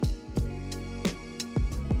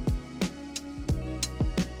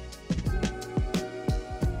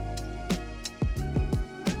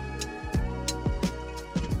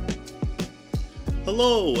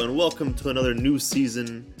Hello and welcome to another new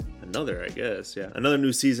season. Another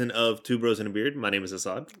new season of Two Bros and a Beard. My name is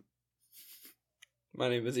Assad. My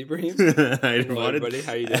name is Ibrahim. Hello, everybody.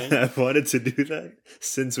 How you doing? I wanted to do that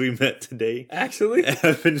since we met today. Actually,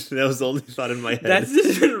 that was the only thought in my head. That's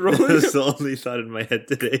just been rolling. That was the only thought in my head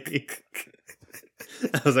today.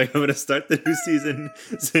 I was like, I'm gonna start the new season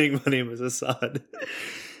saying my name is Assad.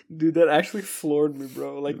 Dude, that actually floored me,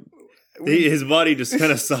 bro. Like, his body just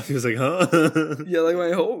kind of stopped. He was like, huh? Yeah, like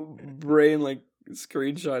my whole brain like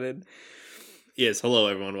screenshotted. Yes, hello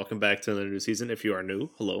everyone. Welcome back to another new season. If you are new,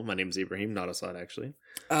 hello. My name is Ibrahim, not Assad, actually.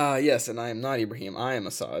 Yes, and I am not Ibrahim. I am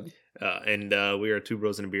Assad. And we are Two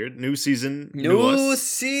Bros and a Beard. New season, new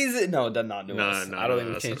season. No, not new. No, I don't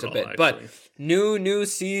even change a bit. Actually. But new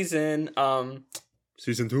season.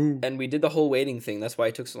 Season 2. And we did the whole waiting thing. That's why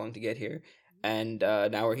it took so long to get here. And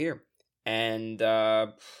now we're here. And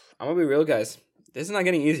I'm gonna be real, guys. This is not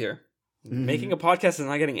getting easier. Mm-hmm. Making a podcast is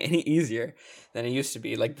not getting any easier than it used to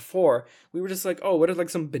be. Like before, we were just like, oh, what are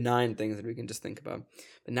like some benign things that we can just think about?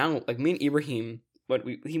 But now, like me and Ibrahim,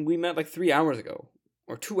 we met like 3 hours ago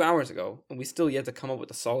or 2 hours ago, and we still yet to come up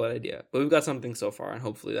with a solid idea. But we've got something so far, and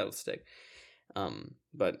hopefully that'll stick.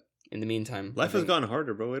 But in the meantime, life has gotten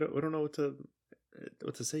harder, bro. We don't know what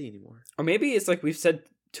to say anymore. Or maybe it's like we've said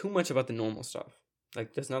too much about the normal stuff.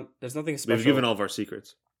 Like there's nothing special. We've given all of our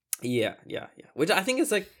secrets. Yeah. Which I think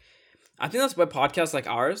is like, I think that's why podcasts like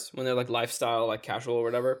ours, when they're like lifestyle, like casual or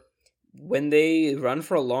whatever, when they run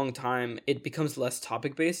for a long time, it becomes less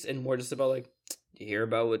topic based and more just about like, do you hear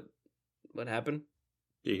about what happened?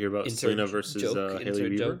 Do you hear about Selena versus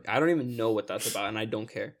Hailey Bieber? I don't even know what that's about, and I don't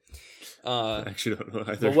care. I actually don't know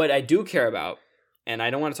either. But what I do care about, and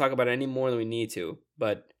I don't want to talk about it any more than we need to,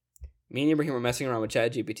 but me and Ibrahim were messing around with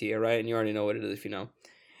ChatGPT, all right? And you already know what it is if you know.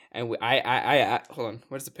 And I hold on.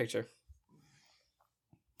 Where's the picture?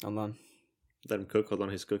 Hold on. Let him cook. Hold on,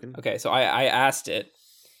 he's cooking. Okay, so I asked it,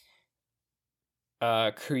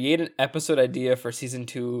 create an episode idea for season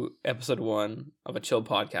 2, episode 1 of a chill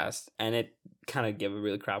podcast, and it kind of gave a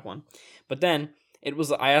really crap one. But then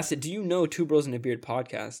I asked it, do you know Two Bros and a Beard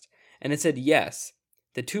podcast? And it said yes.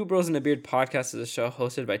 The Two Bros and a Beard podcast is a show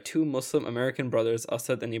hosted by two Muslim American brothers,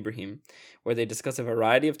 Asad and Ibrahim, where they discuss a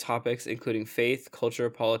variety of topics, including faith, culture,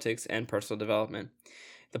 politics, and personal development.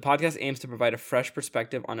 The podcast aims to provide a fresh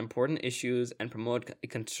perspective on important issues and promote a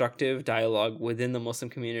constructive dialogue within the Muslim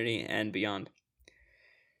community and beyond.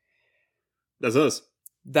 That's us.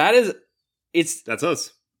 That's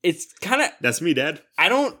us. It's kind of... That's me, Dad.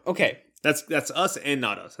 Okay. That's us and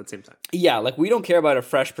not us at the same time. Yeah, like we don't care about a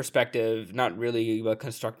fresh perspective, not really about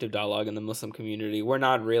constructive dialogue in the Muslim community. We're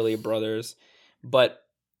not really brothers. But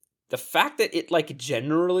the fact that it like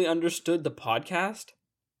generally understood the podcast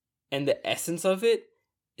and the essence of it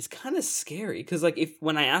is kind of scary. Because like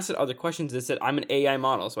when I asked it other questions, it said I'm an AI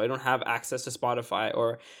model, so I don't have access to Spotify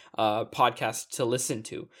or podcasts to listen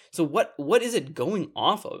to. So what is it going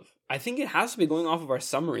off of? I think it has to be going off of our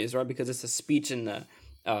summaries, right? Because it's a speech and the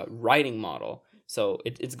writing model, so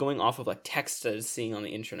it's going off of like text that it's seeing on the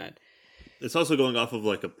internet. It's also going off of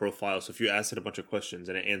like a profile. So if you ask it a bunch of questions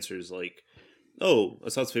and it answers like, "Oh,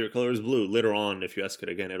 Assad's favorite color is blue," later on, if you ask it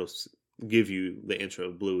again, it'll give you the answer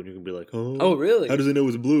of blue, and you can be like, "Oh, really? How does it know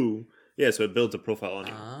it's blue?" Yeah, so it builds a profile on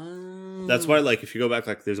you. That's why, like, if you go back,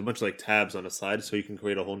 like, there's a bunch of like tabs on the side, so you can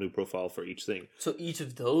create a whole new profile for each thing. So each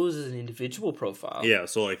of those is an individual profile. Yeah,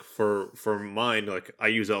 so like for mine, like I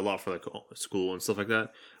use it a lot for like school and stuff like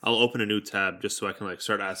that. I'll open a new tab just so I can like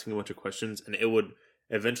start asking a bunch of questions, and it would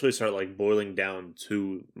eventually start like boiling down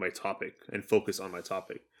to my topic and focus on my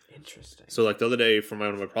topic. Interesting. So like the other day for one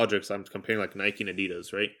of my projects, I'm comparing like Nike and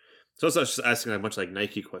Adidas, right? So I was just asking like a bunch of like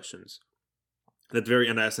Nike questions. And at the very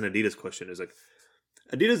end, I asked an Adidas question. Is like,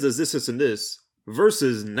 Adidas does this, and this,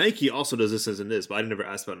 versus Nike also does this, and this, but I never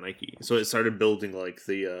asked about Nike. So it started building like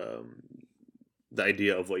the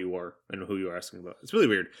idea of what you are and who you're asking about. It's really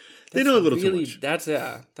weird. They know a little too much. That's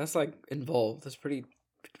like involved. That's pretty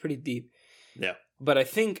deep. Yeah. But I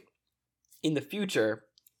think in the future,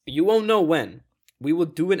 you won't know when, we will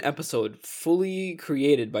do an episode fully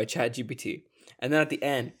created by ChatGPT. And then at the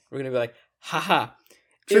end, we're going to be like, haha,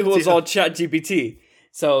 it was all ChatGPT.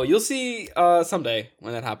 So you'll see someday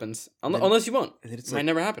when that happens. Unless you won't. It might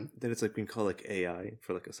never happen. Then it's like being called like AI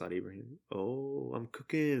for like Assad Ibrahim. Oh, I'm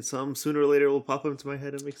cooking. Some sooner or later will pop up into my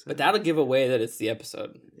head and make sense. But that'll give away that it's the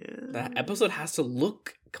episode. Yeah. That episode has to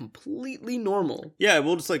look completely normal. Yeah,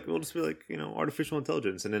 we'll just be like, artificial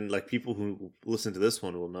intelligence. And then like people who listen to this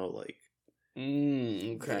one will know like.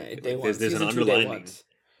 Okay. There's an underlining.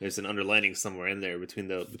 There's an underlining somewhere in there between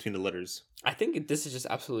the letters. I think this is just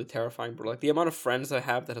absolutely terrifying, bro. Like the amount of friends I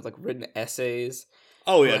have that have like written essays.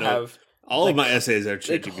 Oh yeah, All of my essays are like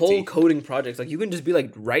ChatGPT. whole coding projects. Like you can just be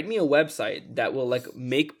like, write me a website that will like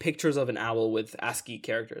make pictures of an owl with ASCII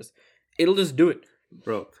characters. It'll just do it.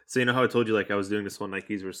 Bro, so you know how I told you like I was doing this whole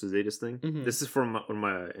Nikes versus Adidas thing? Mhm. This is from one of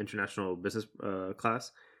my international business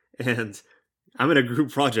class, and I'm in a group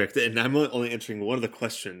project, and I'm only answering one of the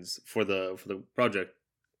questions for the project.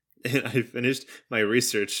 And I finished my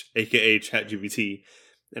research, aka ChatGPT,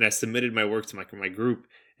 and I submitted my work to my group.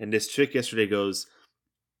 And this chick yesterday goes,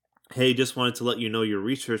 "Hey, just wanted to let you know your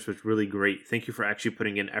research was really great. Thank you for actually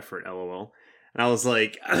putting in effort, lol." And I was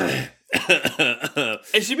like,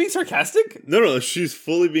 Is she being sarcastic? No, she's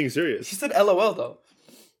fully being serious. She said LOL though.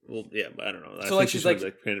 Well, yeah, but I don't know. So like she's like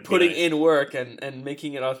putting in work and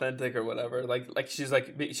making it authentic or whatever. Like she's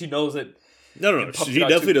like she knows it. No, she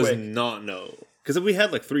definitely does not know. Because we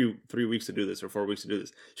had like 3 weeks to do this or 4 weeks to do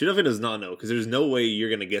this. She definitely does not know because there's no way you're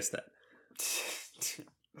gonna guess that.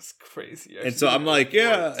 That's crazy. And so I'm like,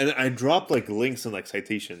 yeah, and I dropped like links and like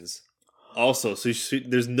citations. Also, so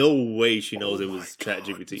there's no way she knows it was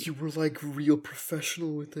ChatGPT. You were like real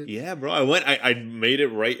professional with it. Yeah, bro. I made it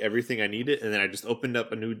write everything I needed, and then I just opened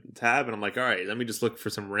up a new tab, and I'm like, all right, let me just look for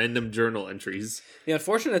some random journal entries. The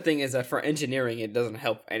unfortunate thing is that for engineering, it doesn't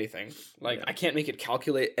help anything. Like, I can't make it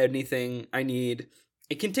calculate anything I need.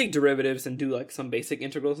 It can take derivatives and do like some basic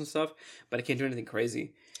integrals and stuff, but it can't do anything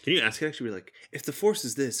crazy. Can you ask it actually be like, if the force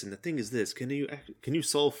is this and the thing is this, can you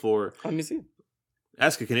solve for? Let me see.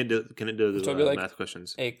 Ask it. Can it do the like, math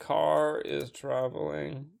questions? A car is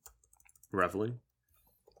Reveling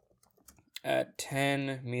at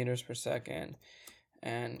 10 meters per second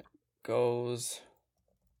and goes.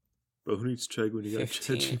 But who needs Chegg when you got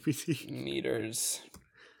ChatGPT? Meters.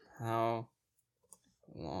 How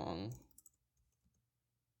long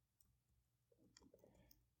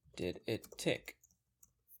did it take?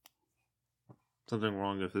 Something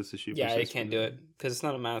wrong with this issue. Yeah, it can't do it because it's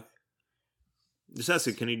not a math. Just ask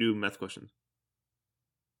it, can you do math questions?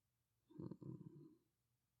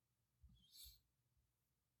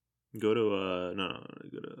 Go to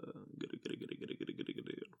go to.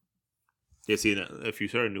 Yeah, see, if you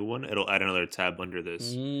start a new one, it'll add another tab under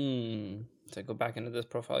this. So go back into this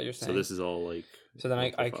profile you're saying. So this is all like. So then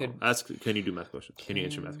I could ask. Can you do math questions? Can you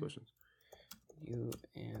answer math questions? You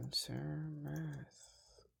answer math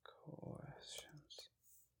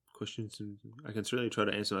questions. I can certainly try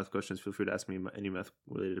to answer math questions. Feel free to ask me any math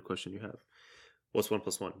related question you have. What's 1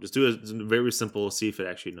 + 1? Just do it very simple. See if it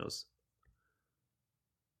actually knows.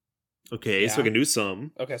 Okay, so I can do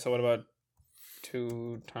sum. Okay, so what about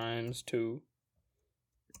 2 times 2?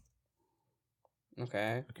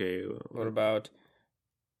 Okay. Okay. What about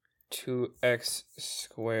 2x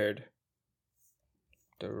squared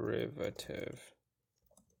derivative?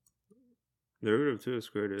 Derivative of 2x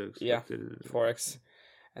squared is 4x.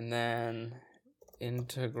 And then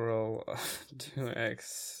integral of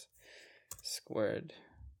 2x squared.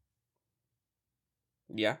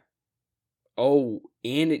 Yeah. Oh,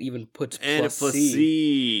 and it even puts plus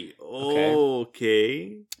C.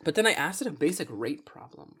 Okay. But then I asked it a basic rate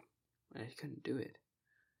problem. And I couldn't do it.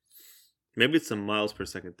 Maybe it's a miles per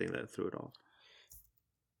second thing that threw it off.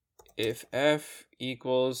 If F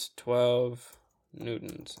equals 12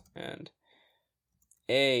 newtons and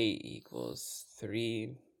A equals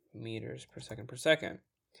 3 meters per second,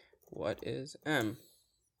 what is M?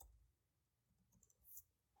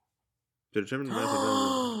 To determine the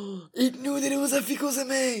mass It knew that it was F equals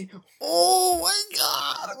MA. Oh my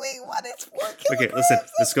god. Wait, what? It's 4 kilograms? Okay, listen.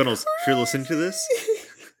 Miss Gunnels, if you're listening to this,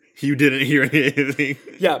 you didn't hear anything.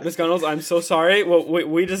 Yeah, Miss Gunnels, I'm so sorry. What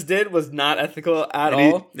we just did was not ethical at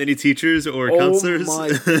all. Any teachers or counselors? Oh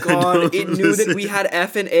my god. It knew that we had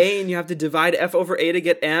F and A and you have to divide F over A to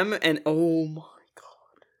get M. And oh my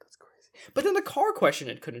god. That's crazy. But then the car question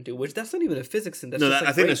it couldn't do, which that's not even a physics thing. That's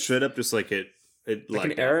I think that's straight up just like it like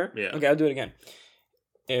an error? Yeah. Okay, I'll do it again.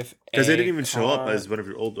 Because it didn't even show up as one of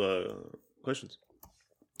your old questions.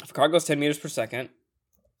 If a car goes 10 meters per second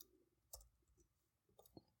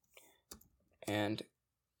and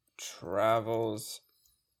travels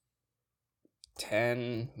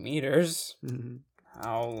 10 meters,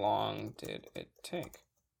 how long did it take?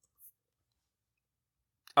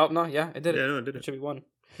 Oh, no, yeah, it did it. Yeah, no, it did it. It should be 1.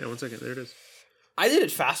 Yeah, 1 second. There it is. I did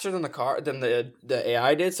it faster than the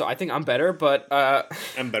AI did, so I think I'm better, but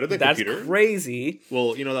I'm better than that's computer. Crazy.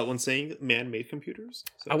 Well, you know that one saying, man-made computers?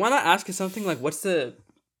 So. I want to ask you something like, what's the...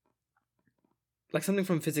 Like something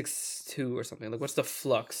from Physics 2 or something. Like, what's the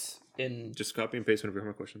flux in... Just copy and paste one of your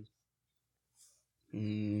homework questions.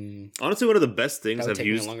 Honestly, one of the best things I've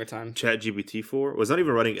used ChatGPT for was not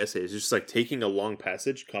even writing essays. It's just like taking a long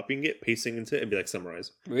passage, copying it, pasting into it, and be like,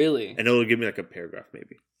 summarize. Really? And it'll give me like a paragraph,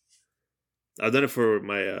 maybe. I've done it for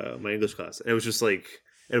my my English class. It was just like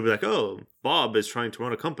it'll be like, oh, Bob is trying to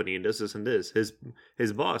run a company and this and this.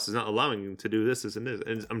 His boss is not allowing him to do this and this.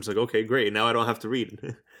 And I'm just like, okay, great. Now I don't have to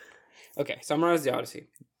read. Okay, summarize the Odyssey.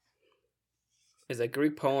 It's a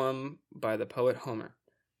Greek poem by the poet Homer.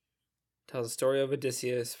 Tells the story of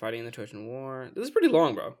Odysseus fighting in the Trojan War. This is pretty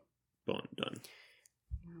long, bro. Done.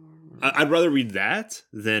 I'd rather read that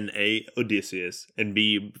than A, Odysseus, and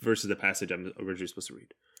B, versus the passage I'm originally supposed to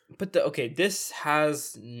read. But this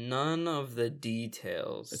has none of the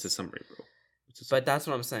details. It's a summary, bro. But that's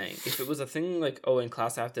what I'm saying. If it was a thing like, oh, in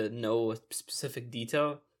class I have to know a specific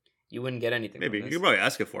detail, you wouldn't get anything. Maybe you could probably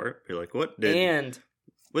ask it for it. You're like, what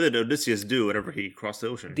did Odysseus do whenever he crossed the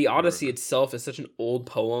ocean? The Odyssey itself is such an old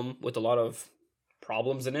poem with a lot of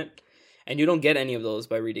problems in it, and you don't get any of those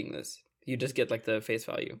by reading this. You just get like the face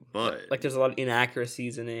value. But like there's a lot of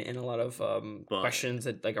inaccuracies in it and a lot of questions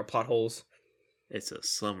that like are plot holes. It's a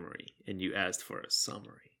summary, and you asked for a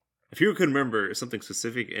summary. If you could remember something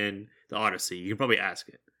specific in the Odyssey, you can probably ask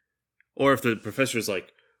it. Or if the professor's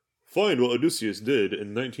like, find what Odysseus did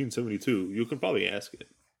in 1972, you can probably ask it.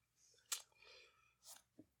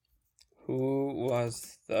 Who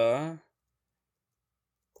was the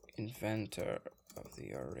inventor of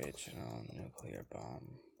the original nuclear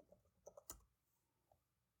bomb?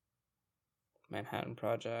 Manhattan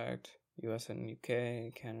Project, US and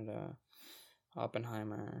UK, Canada,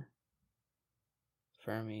 Oppenheimer,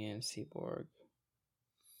 Fermi, and Seaborg.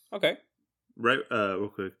 Okay. Right, real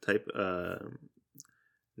quick, type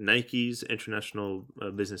Nike's international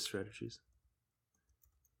business strategies.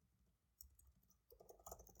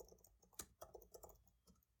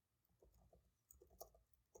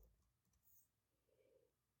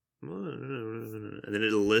 And then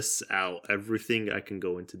it lists out everything I can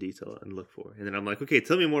go into detail and look for. And then I'm like, okay,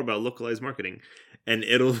 tell me more about localized marketing. And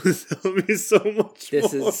it'll tell me so much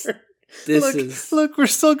more. Look, we're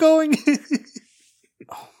still going.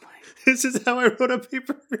 Oh my. This is how I wrote a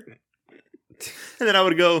paper. And then I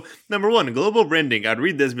would go, number 1, global branding. I'd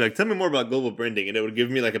read this and be like, tell me more about global branding. And it would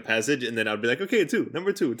give me like a passage. And then I'd be like, okay,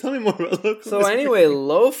 number 2, tell me more about localized So anyway,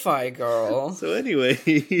 Lo-Fi girl. So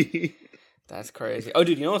anyway. That's crazy. Oh,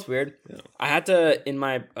 dude, you know what's weird? Yeah. I had to, in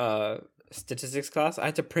my statistics class, I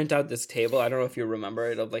had to print out this table. I don't know if you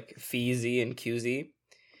remember it, of like phi z and QZ,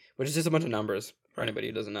 which is just a bunch of numbers for anybody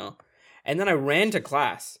who doesn't know. And then I ran to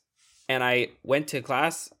class, and I went to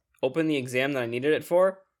class, opened the exam that I needed it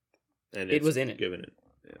for, and it was in it. Given it.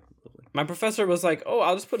 Yeah, my professor was like, oh,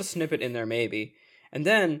 I'll just put a snippet in there maybe. And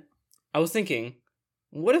then I was thinking,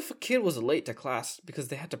 what if a kid was late to class because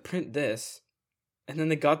they had to print this, and then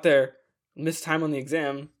they got there, missed time on the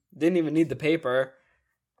exam, didn't even need the paper.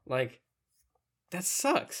 Like, that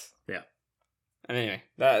sucks. Yeah. And anyway,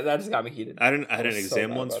 that just got me heated. I had an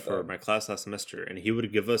exam once for my class last semester, and he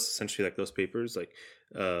would give us essentially like those papers, like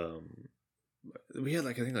we had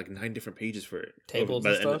like I think like 9 different pages for it. Tables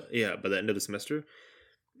and stuff? By the end of the semester.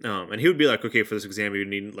 And he would be like, okay, for this exam you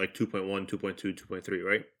need like 2.1, 2.2, 2.3,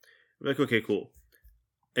 right? I'm like, okay, cool.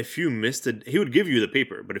 If you missed he would give you the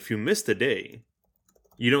paper, but if you missed a day,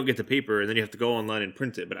 you don't get the paper, and then you have to go online and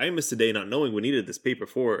print it. But I missed a day not knowing we needed this paper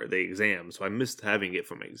for the exam, so I missed having it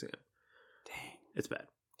for my exam. Dang. It's bad.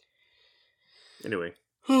 Anyway.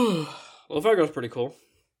 Well, Fargo's pretty cool.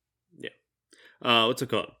 Yeah. What's it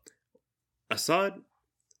called? Assad,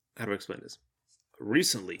 how do I explain this?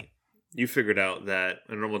 Recently, you figured out that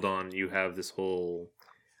in Ramadan, you have this whole...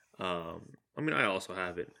 I mean, I also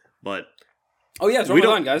have it, but... Oh, yeah, it's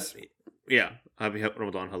Ramadan, guys. Yeah, happy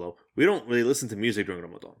Ramadan, hello. We don't really listen to music during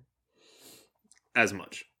Ramadan. As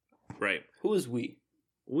much. Right. Who is we?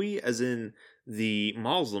 We, as in the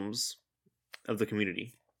Muslims of the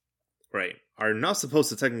community, right, are not supposed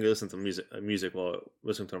to technically listen to music while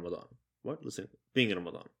listening to Ramadan. What? Being in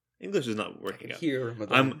Ramadan. English is not working out. Here,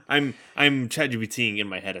 Ramadan. I'm ChatGPTing in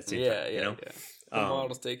my head at the same time. Yeah, you know? Yeah. The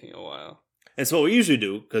model's taking a while. And so what we usually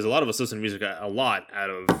do, because a lot of us listen to music a lot out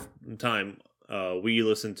of time, we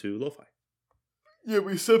listen to Lo-Fi. Yeah,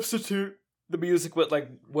 we substitute the music with like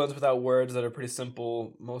ones without words that are pretty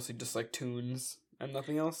simple, mostly just like tunes and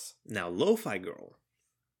nothing else. Now, Lo-Fi girl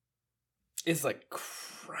is like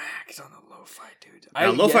cracked on the Lo-Fi, dude.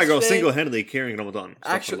 Now, Lo-Fi girl single-handedly carrying Ramadan.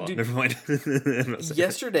 Actually, dude, never mind.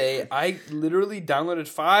 Yesterday, I literally downloaded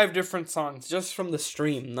 5 different songs just from the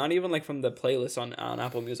stream, not even like from the playlist on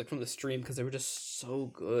Apple Music, from the stream, because they were just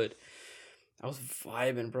so good. I was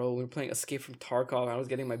vibing, bro. We were playing Escape from Tarkov, and I was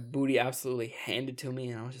getting my booty absolutely handed to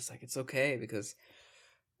me, and I was just like, it's okay, because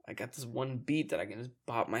I got this one beat that I can just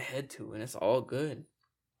bop my head to, and it's all good.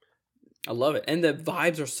 I love it. And the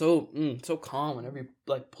vibes are so calm whenever you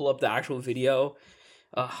like pull up the actual video.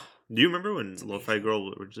 Do you remember when Lo-Fi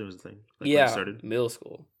Girl originally was a thing? Like yeah, when it started? middle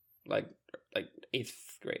school, like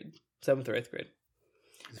 8th grade, 7th or 8th grade.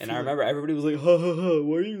 And I like... remember everybody was like, ha ha ha,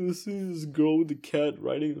 why are you listening to this girl with the cat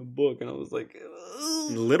writing a book? And I was like,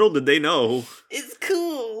 ugh, little did they know. it's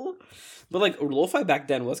cool. But like lo-fi back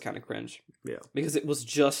then was kind of cringe. Yeah. Because it was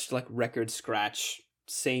just like record scratch,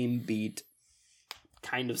 same beat,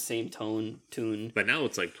 kind of same tune. But now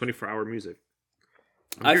it's like 24-hour music.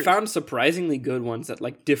 I found surprisingly good ones that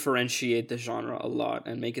like differentiate the genre a lot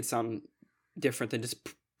and make it sound different than just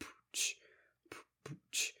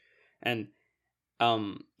and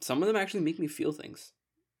some of them actually make me feel things.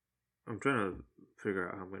 I'm trying to figure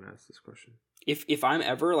out how I'm going to ask this question. If I'm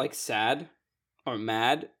ever like sad or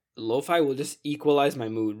mad, lo-fi will just equalize my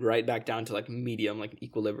mood right back down to like medium, like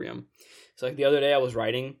equilibrium. So like the other day I was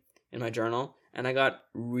writing in my journal and I got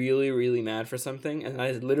really, really mad for something and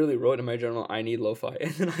I literally wrote in my journal, I need lo-fi.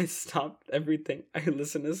 And then I stopped everything. I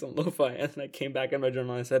listened to some lo-fi and then I came back in my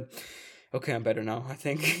journal and I said, okay, I'm better now, I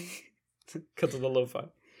think. Because of the lo-fi.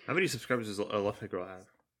 How many subscribers does a Lo-Fi Girl have?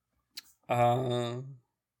 Oh,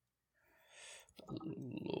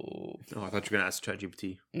 I thought you were going to ask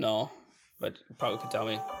ChatGPT. no, but you probably could tell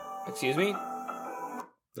me. Excuse me?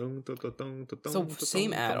 So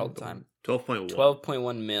same ad all the time. 12.1.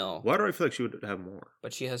 12.1 mil. Why do I feel like she would have more?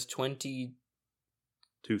 But she has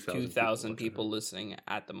 22,000 people listening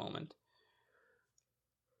at the moment.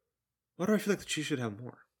 Why do I feel like she should have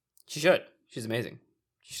more? She should. She's amazing.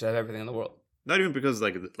 She should have everything in the world. Not even because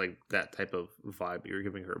like that type of vibe you're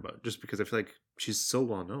giving her, but just because I feel like she's so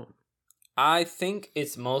well known. I think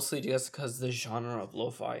it's mostly just because the genre of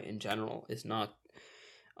lo-fi in general is not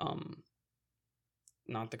the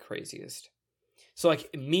craziest. So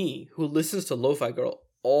like me, who listens to Lo-Fi Girl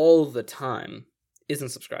all the time, isn't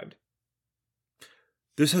subscribed.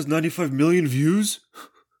 This has 95 million views?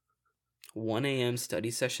 1 a.m.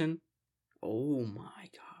 study session? Oh my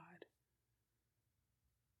god.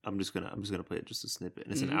 I'm just gonna play it just a snippet.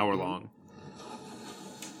 And it's an hour long.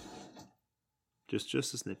 Just a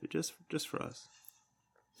snippet, just for us.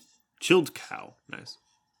 Chilled Cow, nice.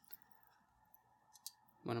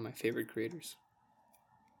 One of my favorite creators.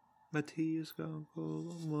 My tea is gone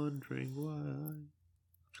cold. I'm wondering why. I'm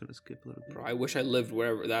just gonna skip a little bit. Bro, I wish I lived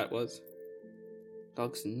wherever that was. That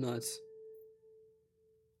looks nuts.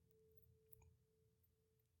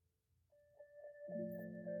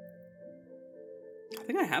 I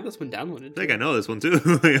think I have this one downloaded. I think I know this one too.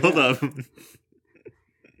 Hold up.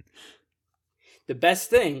 The best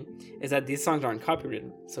thing is that these songs aren't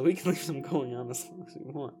copyrighted, so we can leave them going on as long as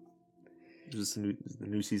we want. Is this the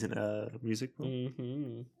new season music?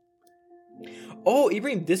 Mm-hmm. Oh,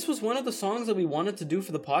 Ibrahim, this was one of the songs that we wanted to do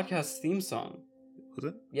for the podcast theme song. Was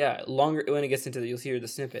it? Yeah, longer when it gets into it, you'll hear the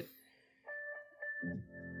snippet.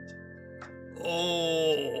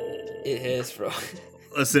 Oh, it is, bro.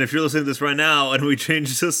 Listen, if you're listening to this right now and we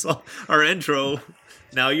change this our intro,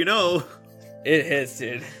 now you know. It hits,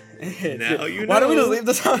 dude. It hits. Now you know. Why don't we just leave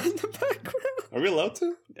this on in the background? Are we allowed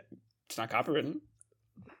to? It's not copywritten.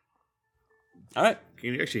 All right.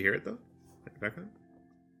 Can you actually hear it though? In the background?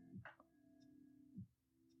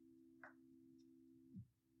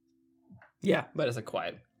 Yeah, but it's like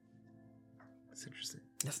quiet. That's interesting.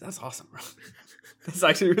 That's awesome, bro. That's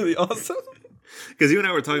actually really awesome. Because you and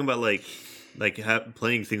I were talking about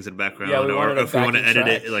playing things in the background, yeah, or if we want to edit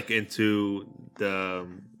track. it like into the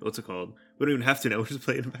what's it called? We don't even have to now. We just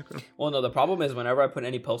play it in the background. Well, no, the problem is whenever I put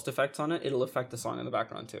any post effects on it, it'll affect the song in the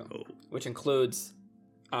background too, which includes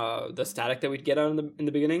the static that we'd get out in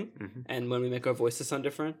the beginning, and when we make our voices sound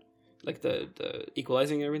different, like the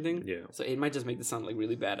equalizing and everything. Yeah. So it might just make the sound like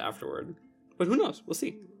really bad afterward. But who knows? We'll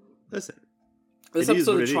see. Listen. This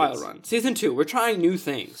episode is a trial run. Season 2, we're trying new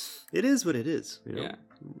things. It is what it is. You know? Yeah.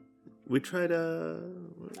 We tried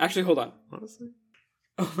Actually, hold on. Honestly?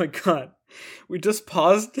 Oh my god. We just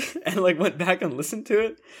paused and went back and listened to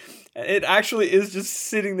it. And it actually is just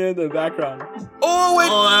sitting there in the background. Oh, wait!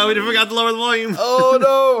 Oh, we forgot to lower the volume. Oh,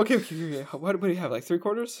 no! Okay. What do you have,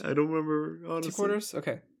 3/4? I don't remember, honestly. 2/4?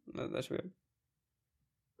 Okay. That should be good.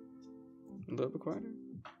 A little bit quieter.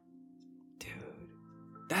 Dude.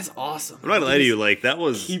 That's awesome. I'm not gonna lie to you, that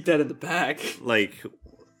was... Keep that in the back.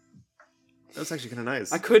 That's actually kind of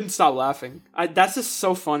nice. I couldn't stop laughing. That's just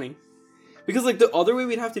so funny. Because, the other way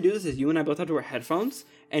we'd have to do this is you and I both have to wear headphones,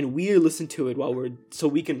 and we listen to it so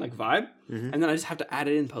we can, vibe, and then I just have to add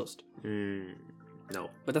it in post. No.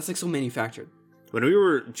 But that's, so manufactured. When we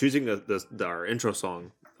were choosing our intro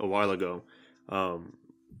song a while ago,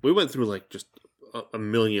 we went through, just a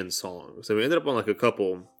million songs. So we ended up on, a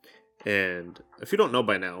couple, and if you don't know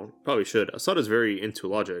by now, probably should. Asad is very into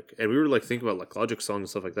Logic, and we were, thinking about, Logic songs and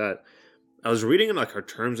stuff like that. I was reading like our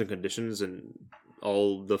terms and conditions and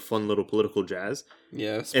all the fun little political jazz.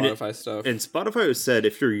 Yeah, Spotify stuff. And Spotify said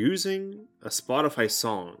if you're using a Spotify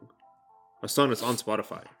song, a song that's on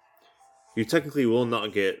Spotify, you technically will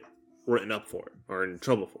not get written up for it or in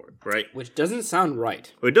trouble for it, right? Which doesn't sound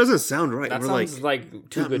right. It doesn't sound right. That sounds like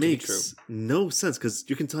too good to be true. No sense, because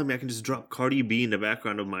you can tell me I can just drop Cardi B in the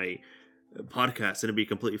background of my podcast and it'd be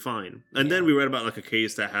completely fine. And then we read about like a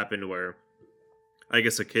case that happened where I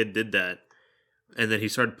guess a kid did that, and then he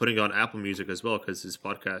started putting on Apple Music as well because his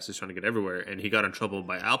podcast is trying to get everywhere, and he got in trouble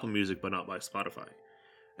by Apple Music but not by Spotify.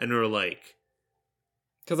 And we were like,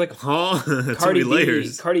 because like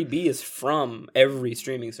Cardi B is from every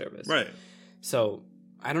streaming service, right? So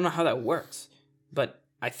I don't know how that works, but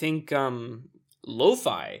I think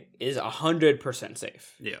LoFi is 100%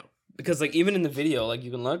 safe. Yeah, because like even in the video, like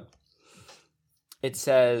you can look, it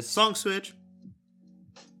says song switch.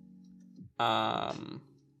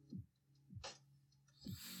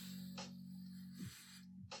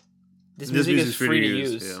 This music is free to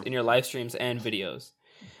use in your live streams and videos.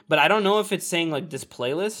 But I don't know if it's saying like this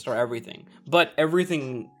playlist or everything. But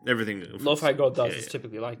everything Lo-Fi Girl does is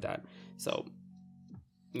typically like that. So,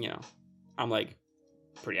 you know, I'm like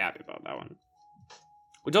pretty happy about that one.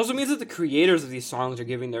 Which also means that the creators of these songs are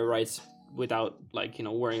giving their rights without like, you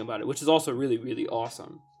know, worrying about it, which is also really, really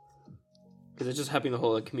awesome. Because it's just helping the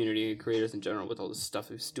whole community, creators in general, with all this stuff,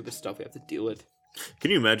 this stupid stuff we have to deal with.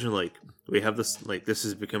 Can you imagine, like, we have this, like, this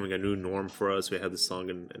is becoming a new norm for us. We have this song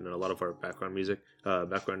in a lot of our background music,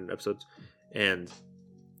 background episodes, and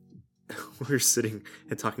we're sitting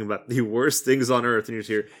and talking about the worst things on earth, and you're just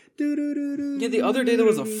here. Yeah, the other day there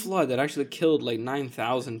was a flood that actually killed like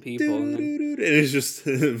 9,000 people. And it's just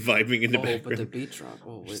vibing in the background. But the beat drop.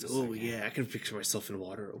 Oh, wait just, oh yeah, I can picture myself in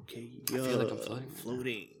water. Okay, I feel like I'm floating.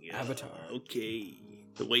 Floating. Yeah. Avatar. Okay,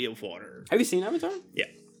 the way of water. Have you seen Avatar? Yeah.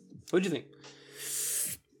 What'd you think?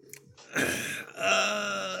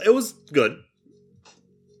 It was good,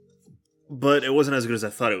 but it wasn't as good as I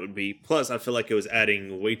thought it would be. Plus, I feel like it was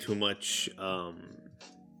adding way too much.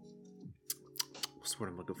 What's the word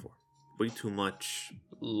I'm looking for? Way too much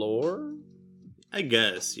lore. I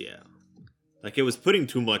guess, yeah. Like it was putting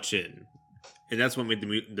too much in, and that's what made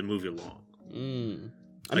the movie long.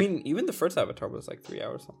 I mean, even the first Avatar was like 3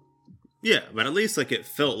 hours long. Yeah, but at least like it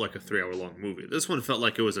felt like a 3 hour long movie. This one felt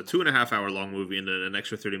like it was a 2.5 hour long movie and then an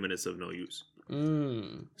extra 30 minutes of no use.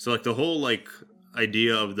 So like the whole like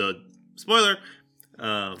idea of the spoiler.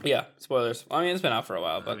 Yeah, spoilers. I mean, it's been out for a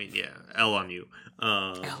while, but I mean, yeah, L on you. L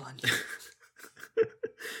on you.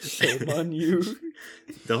 Shame on you.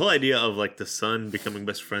 The whole idea of like the son becoming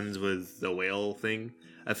best friends with the whale thing,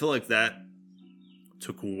 I feel like that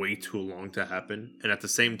took way too long to happen, and at the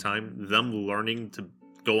same time, them learning to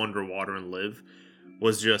go underwater and live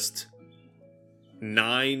was just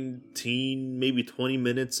 19, maybe 20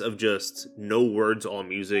 minutes of just no words, all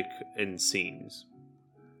music and scenes.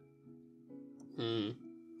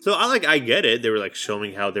 So I get it. They were like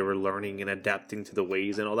showing how they were learning and adapting to the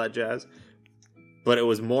ways and all that jazz, but it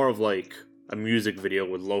was more of like a music video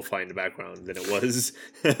with lo-fi in the background than it was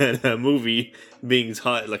a movie being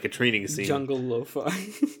taught like a training scene. Jungle lo-fi.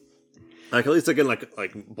 Like at least like in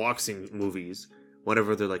like boxing movies,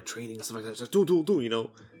 whenever they're like training and stuff like that, it's like do, you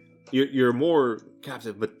know, you're more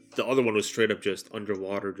captive. But the other one was straight up just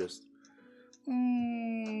underwater, just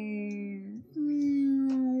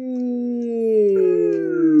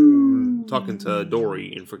talking to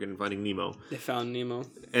Dory and freaking Finding Nemo. They found Nemo,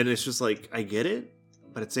 and it's just like I get it,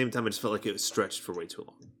 but at the same time, I just felt like it was stretched for way too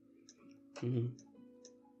long.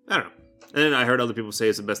 I don't know. And then I heard other people say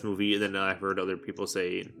it's the best movie, and then I heard other people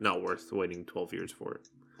say not worth waiting 12 years for it.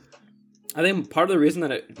 I think part of the reason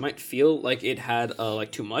that it might feel like it had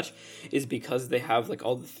like too much is because they have like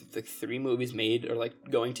all the 3 movies made or like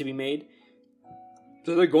going to be made.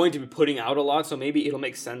 So they're going to be putting out a lot, so maybe it'll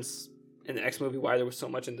make sense in the next movie why there was so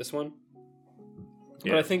much in this one.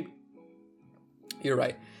 Yeah. But I think you're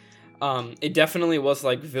right. It definitely was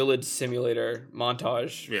like Village Simulator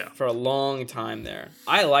montage for a long time there.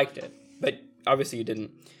 I liked it, but obviously you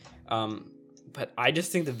didn't. But I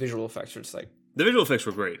just think the visual effects were just like... The visual effects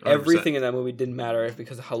were great. 100%. Everything in that movie didn't matter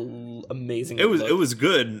because of how amazing it was. It was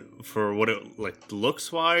good for what it like looks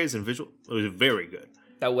wise and visual. It was very good.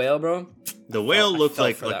 That whale, bro. The whale looked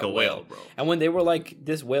like a whale, bro. And when they were like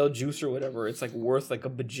this whale juice or whatever, it's like worth like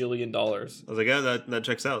 $1 bajillion. I was like, yeah, that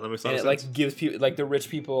checks out. That makes a lot of sense. And it like gives people like the rich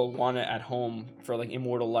people want it at home for like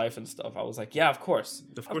immortal life and stuff. I was like, yeah, of course.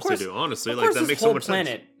 Of course they do. Honestly, like that makes so much sense. This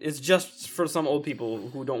whole planet is just for some old people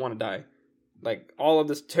who don't want to die. Like all of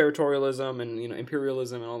this territorialism and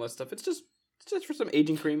imperialism and all that stuff. It's just for some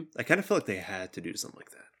aging cream. I kind of feel like they had to do something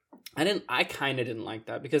like that. I kind of didn't like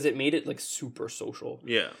that because it made it like super social.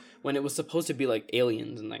 Yeah. When it was supposed to be like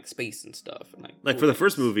aliens and like space and stuff and like for the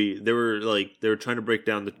first movie, they were trying to break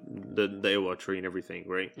down the Iowa tree and everything,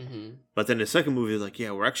 right? Mm-hmm. But then the second movie, like,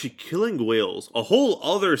 yeah, we're actually killing whales, a whole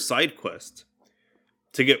other side quest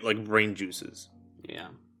to get like brain juices. Yeah.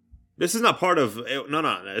 This is not part of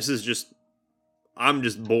no. This is just I'm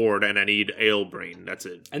just bored and I need ale brain. That's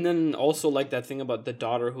it. And then also like that thing about the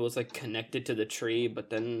daughter who was like connected to the tree, but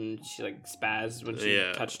then she like spazzed when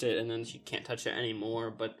she touched it, and then she can't touch it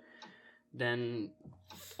anymore. But then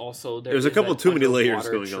also there's a couple too many layers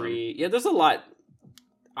going on. Yeah, there's a lot.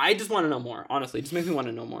 I just want to know more. Honestly, it just makes me want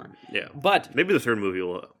to know more. Yeah, but maybe the third movie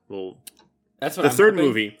will. That's what the I'm third hoping.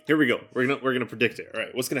 movie. Here we go. We're gonna predict it. All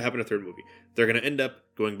right, what's gonna happen in the third movie? They're gonna end up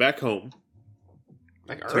going back home,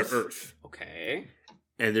 like to Earth. Okay.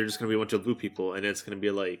 And they're just gonna be a bunch of blue people, and it's gonna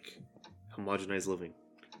be like homogenized living.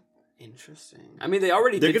 Interesting. I mean, they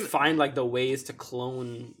already did find like the ways to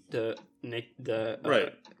clone the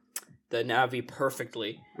Navi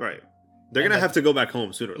perfectly. Right. They're gonna have to go back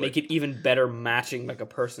home sooner. Make it even better matching like a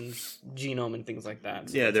person's genome and things like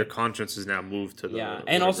that. So yeah, their conscience is now moved to the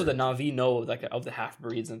and also the Navi know like of the half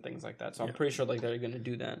breeds and things like that. So I'm pretty sure like they're gonna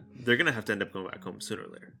do that. They're gonna have to end up going back home sooner or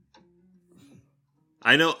later.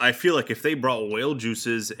 I feel like if they brought whale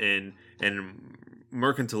juices and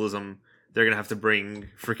mercantilism, they're gonna have to bring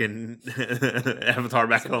freaking Avatar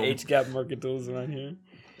back home. H-gap mercantilism right here.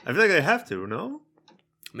 I feel like they have to, no?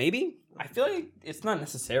 Maybe. I feel like it's not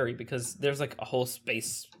necessary because there's like a whole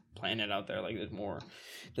space planet out there. Like there's more.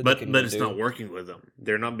 But it's not working with them.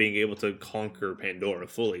 They're not being able to conquer Pandora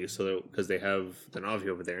fully, so because they have the Navi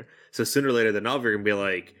over there. So sooner or later, the Navi are gonna be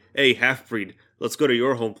like, "Hey, half breed, let's go to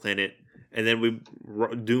your home planet." And then we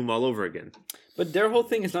doom all over again. But their whole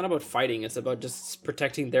thing is not about fighting. It's about just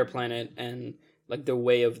protecting their planet and like the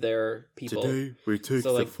way of their people. Today we take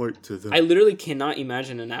the fight to them. I literally cannot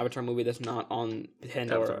imagine an Avatar movie that's not on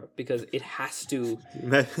Pandora because it has to.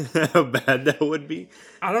 How bad that would be.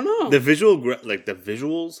 I don't know. The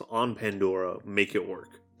visuals on Pandora make it work.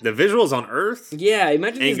 The visuals on Earth. Yeah,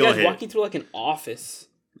 imagine these guys walking through like an office.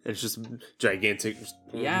 It's just gigantic.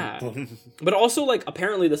 Yeah. But also, like,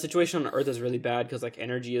 apparently the situation on Earth is really bad because, like,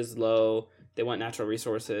 energy is low. They want natural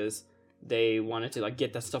resources. They wanted to, like,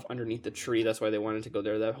 get that stuff underneath the tree. That's why they wanted to go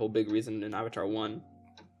there. That whole big reason in Avatar 1.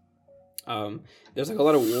 There's, like, a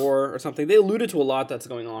lot of war or something. They alluded to a lot that's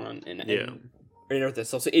going on in Earth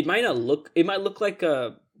itself. So it might not look... It might look like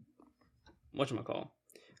a... Whatchamacall?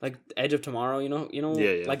 Like, Edge of Tomorrow, you know?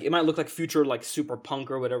 Yeah. Like, it might look like future, like, super punk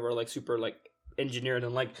or whatever. Like, super, like... engineered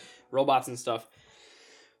and like robots and stuff,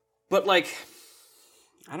 but like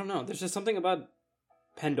I don't know, there's just something about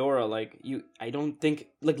Pandora, like I don't think,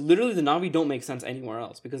 like, literally the Navi don't make sense anywhere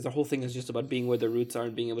else because their whole thing is just about being where their roots are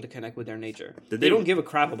and being able to connect with their nature. They don't give a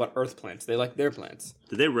crap about Earth plants. They like their plants.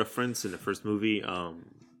 Did they reference in the first movie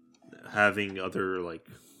having other like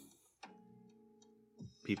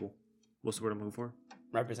people? What's the word I'm looking for?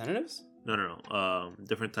 Representatives? No.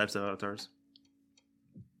 Different types of avatars.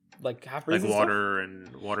 Like half-breeds, like water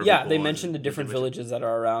and water. Yeah, they mentioned the different villages that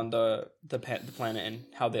are around the planet and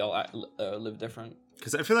how they all live different.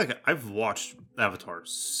 Because I feel like I've watched Avatar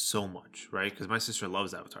so much, right? Because my sister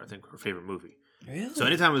loves Avatar. I think her favorite movie. Really? So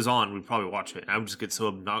anytime it was on, we'd probably watch it. And I would just get so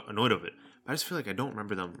annoyed of it. But I just feel like I don't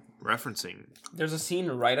remember them referencing. There's a scene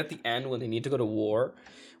right at the end when they need to go to war,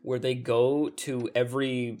 where they go to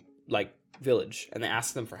every like village and they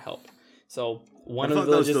ask them for help. So one of the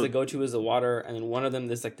villages they go to is the water, and then one of them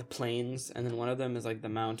is like the plains, and then one of them is like the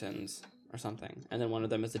mountains or something, and then one of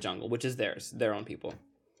them is the jungle, which is their own people.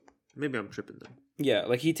 Maybe I'm tripping then. Yeah,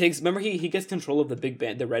 like he gets control of the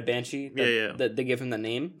the red banshee. That they give him the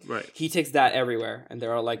name. Right. He takes that everywhere, and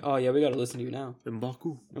they're all like, "Oh yeah, we gotta listen to you now."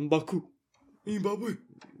 M'Baku.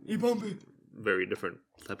 Very different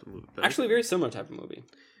type of movie. Actually, very similar type of movie.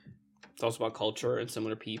 It's also about culture and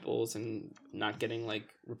similar peoples and not getting like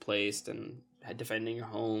replaced and defending your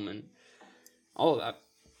home and all of that.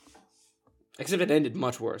 Except it ended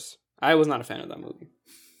much worse. I was not a fan of that movie.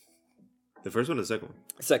 The first one or the second one?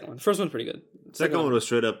 The second one. The first one's pretty good. The second one was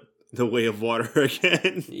straight up the way of water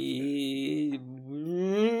again.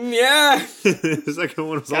 Yeah. The second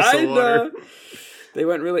one was also water. They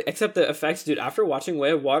went really... Except the effects, dude. After watching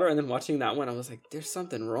Way of Water and then watching that one, I was like, there's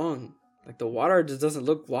something wrong. Like, the water just doesn't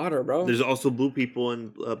look water, bro. There's also blue people in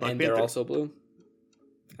Black Panther. And they're also blue.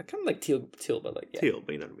 I kind of like teal, but like, yeah. Teal,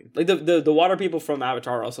 but you know what I mean. Like, the water people from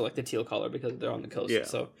Avatar are also like the teal color because they're on the coast. Yeah.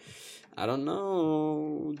 So, I don't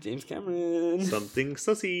know. James Cameron. Something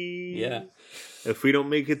sussy. Yeah. If we don't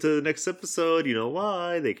make it to the next episode, you know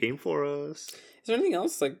why. They came for us. Is there anything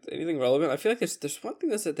else? Like, anything relevant? I feel like there's one thing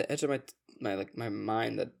that's at the edge of my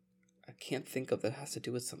mind that can't think of that has to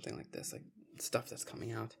do with something like this, like stuff that's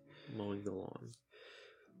coming out. Mowing the lawn.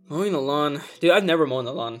 Mowing the lawn, dude. I've never mown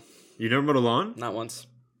the lawn. You never mowed a lawn? Not once.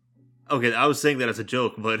 Okay, I was saying that as a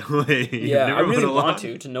joke, but wait, Yeah, never I really mowed a lawn?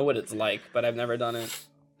 want to know what it's like, but I've never done it.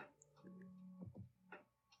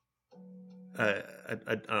 I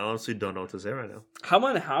honestly don't know what to say right now. How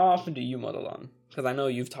often do you mow the lawn? Because I know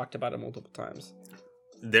you've talked about it multiple times.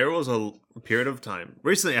 There was a period of time.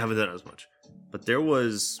 Recently, I haven't done it as much, but there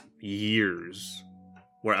was years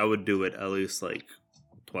where I would do it at least like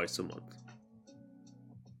twice a month.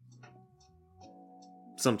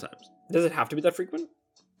 Sometimes. Does it have to be that frequent?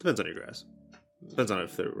 Depends on your grass. Depends on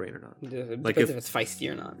if there's rain or not. It Like depends if it's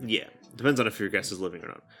feisty or not. Yeah, depends on if your grass is living or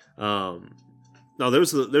not. No,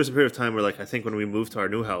 there's a period of time where like I think when we moved to our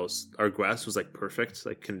new house, our grass was like perfect,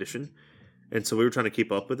 like condition, and so we were trying to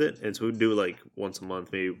keep up with it, and so we'd do like once a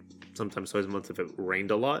month, maybe sometimes twice a month if it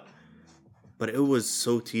rained a lot. But it was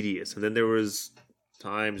so tedious, and then there was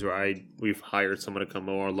times where we've hired someone to come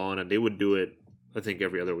mow our lawn, and they would do it, I think,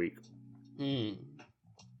 every other week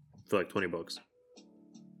for like $20.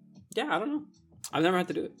 Yeah, I don't know. I've never had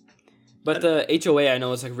to do it. But the HOA, I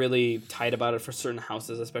know, is like really tight about it for certain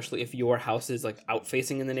houses, especially if your house is like out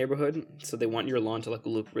facing in the neighborhood. So they want your lawn to like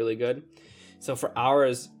look really good. So for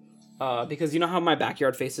ours, because you know how my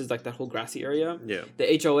backyard faces like that whole grassy area? Yeah.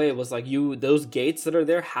 The HOA was like, those gates that are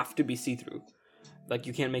there have to be see-through. Like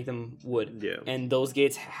you can't make them wood. Yeah. And those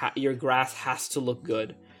gates, your grass has to look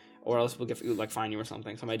good, or else we'll like fine you or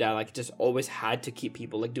something. So my dad like just always had to keep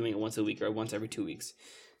people like doing it once a week or once every 2 weeks.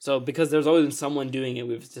 So because there's always been someone doing it,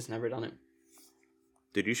 we've just never done it.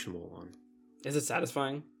 Dude, you should mow a lawn. Is it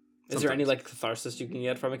satisfying? Sometimes. Is there any like catharsis you can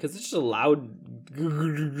get from it? Because it's just a loud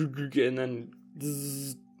and then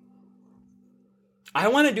I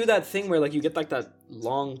want to do that thing where like you get like that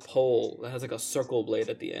long pole that has like a circle blade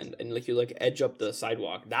at the end and like you like edge up the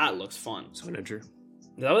sidewalk. That looks fun. So an edger. Is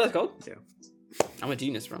that what that's called? Yeah. I'm a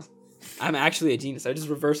genius, bro. I'm actually a genius. I just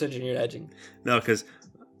reverse engineered edging. No, because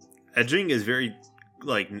edging is very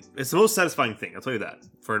like it's the most satisfying thing. I'll tell you that.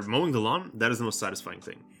 For mowing the lawn, that is the most satisfying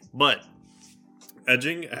thing. But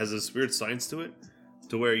edging has this weird science to it,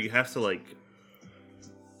 to where you have to like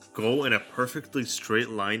go in a perfectly straight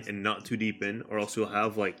line and not too deep in, or else you'll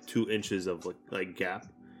have like 2 inches of like gap.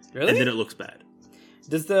 Really? And then it looks bad.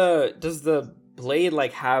 Does the blade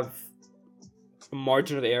like have a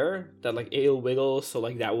margin of error that like it'll wiggle so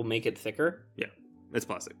like that will make it thicker? Yeah, it's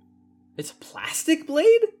plastic. It's a plastic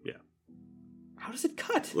blade? Yeah. How does it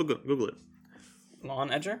cut? Google it. Lawn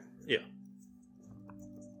edger? Yeah.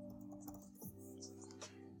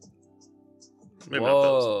 Maybe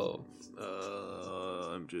Whoa. not those.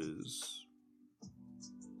 I'm just...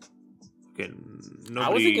 Okay, nobody... I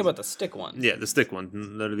was thinking about the stick one. Yeah, the stick one.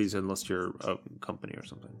 None of these unless you're a company or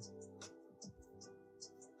something.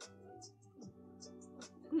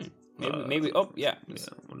 Maybe. Oh, yeah. Yeah,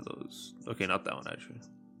 one of those. Okay, not that one, actually.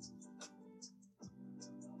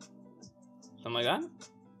 Something like that?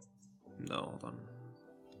 No, hold on.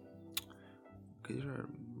 Okay, these are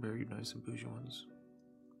very nice and bougie ones.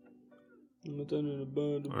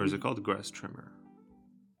 Or is it called grass trimmer?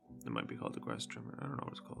 It might be called the grass trimmer. I don't know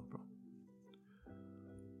what it's called, bro.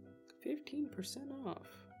 15% off.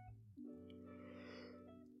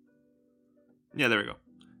 Yeah, there we go.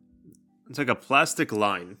 It's like a plastic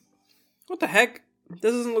line. What the heck?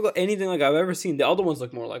 This doesn't look like anything like I've ever seen. The other ones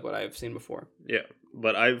look more like what I've seen before. Yeah,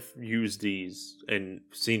 but I've used these and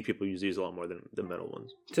seen people use these a lot more than the metal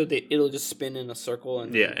ones. So it'll just spin in a circle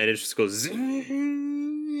and yeah, and it just goes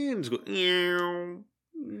zing, just go,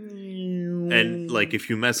 and like if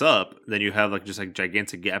you mess up, then you have like just like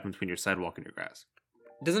gigantic gap between your sidewalk and your grass.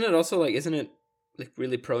 Doesn't it also like isn't it like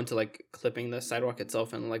really prone to like clipping the sidewalk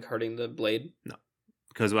itself and like hurting the blade? No.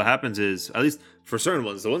 Because what happens is, at least for certain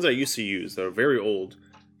ones, the ones I used to use that are very old,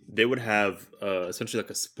 they would have essentially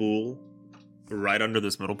like a spool right under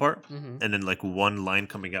this middle part, and then like one line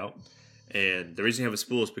coming out. And the reason you have a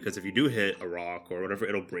spool is because if you do hit a rock or whatever,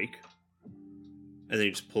 it'll break. And then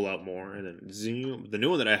you just pull out more, and then zoom. The new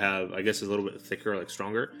one that I have, I guess, is a little bit thicker, like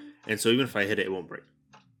stronger. And so even if I hit it, it won't break.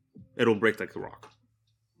 It'll break like the rock.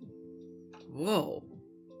 Whoa.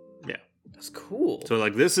 Yeah. That's cool. So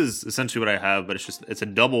like this is essentially what I have, but it's a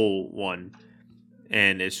double one,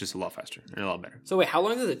 and it's just a lot faster and a lot better. So wait, how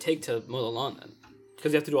long does it take to mow the lawn then?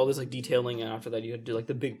 Because you have to do all this like detailing, and after that you have to do like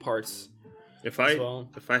the big parts. If I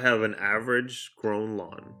have an average grown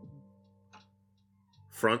lawn,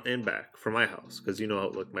 front and back for my house, because you know how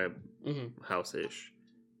like my house ish.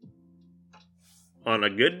 On a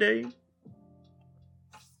good day,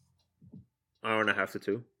 hour and a half to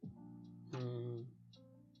 2.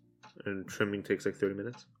 And trimming takes like 30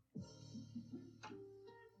 minutes.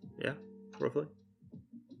 Yeah. roughly.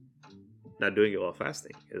 Not doing it while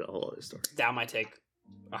fasting is a whole other story. That might take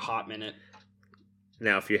a hot minute.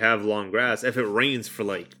 Now, if you have long grass, if it rains for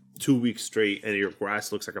like 2 weeks straight and your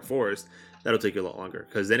grass looks like a forest, that'll take you a lot longer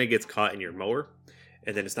because then it gets caught in your mower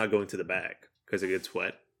and then it's not going to the bag because it gets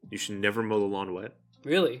wet. You should never mow the lawn wet.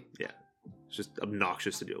 Really? Yeah. It's just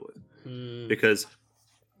obnoxious to deal with. Hmm. Because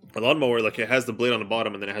a lawnmower, like, it has the blade on the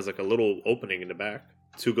bottom and then it has like a little opening in the back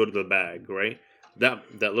to go to the bag, right? That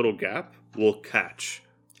little gap will catch.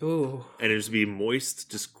 Ooh. And it'll just be moist,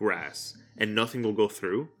 just grass. And nothing will go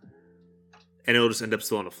through. And it'll just end up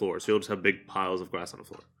still on the floor. So you'll just have big piles of grass on the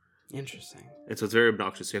floor. Interesting. And so it's very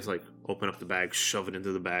obnoxious. You have to like open up the bag, shove it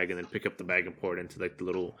into the bag, and then pick up the bag and pour it into like the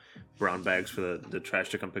little brown bags for the trash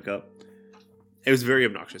to come pick up. It was very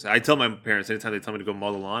obnoxious. I tell my parents anytime they tell me to go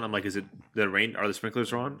mow the lawn, I'm like, is it the rain? Are the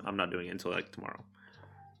sprinklers on? I'm not doing it until like tomorrow.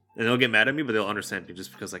 And they'll get mad at me, but they'll understand me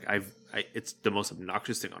just because like it's the most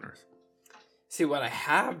obnoxious thing on earth. See, what I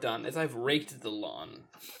have done is I've raked the lawn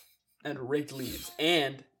and raked leaves.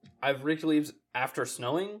 And I've raked leaves after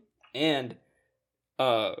snowing and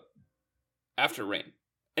after rain.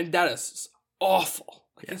 And that is awful.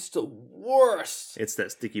 Like, Yeah. it's the worst. It's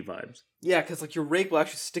that sticky vibes. Yeah, because like your rake will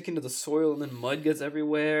actually stick into the soil and then mud gets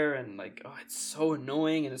everywhere. And like, oh, it's so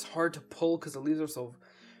annoying and it's hard to pull because the leaves are so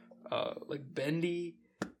like bendy.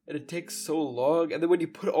 And it takes so long. And then when you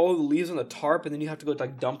put all the leaves on the tarp and then you have to go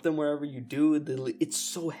like dump them wherever you do, it's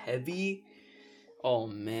so heavy. Oh,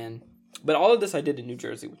 man. But all of this I did in New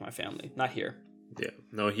Jersey with my family, not here. Yeah.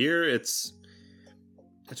 No, here it's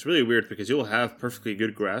really weird because you'll have perfectly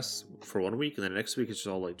good grass for 1 week and then the next week it's just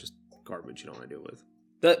all like just garbage you don't want to deal with.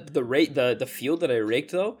 The field that I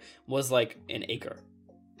raked though was like an acre.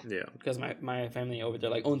 Yeah. Because my family over there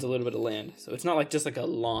like owns a little bit of land. So it's not like just like a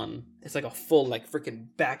lawn. It's like a full like freaking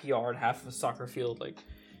backyard, half of a soccer field. Like,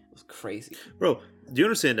 it was crazy. Bro, do you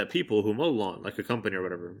understand that people who mow lawn, like a company or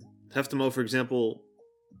whatever, have to mow, for example,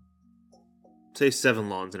 say 7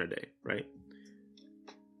 lawns in a day, right?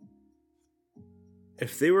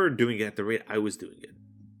 If they were doing it at the rate I was doing it,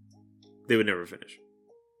 they would never finish.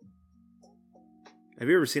 Have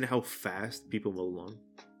you ever seen how fast people mow lawn?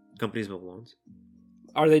 Companies mow lawns?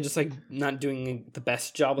 Are they just like not doing the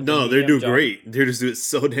best job? With No, the they do job? great. They just do it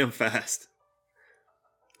so damn fast.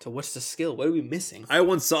 So what's the skill? What are we missing? I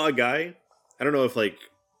once saw a guy, I don't know if like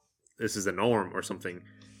this is the norm or something.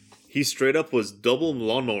 He straight up was double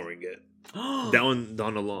lawnmowering it down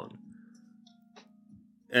the lawn.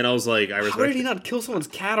 And I was like, I respect How did he not kill someone's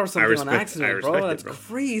cat or something on accident, bro? That's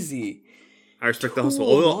crazy. I respect the 2 hustle.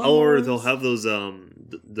 Or lawnmowers? they'll have those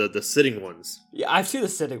the sitting ones. Yeah, I've seen the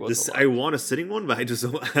sitting ones. I want a sitting one, but I just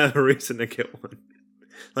don't have a reason to get one.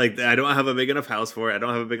 Like, I don't have a big enough house for it. I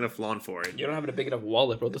don't have a big enough lawn for it. You don't have a big enough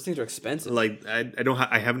wallet, bro. Those things are expensive. Like,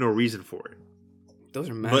 I have no reason for it. Those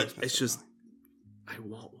are mad But expensive, it's just, bro. I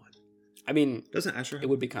want one. I mean, Doesn't Asher have it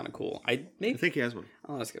would be kind of cool. I think he has one.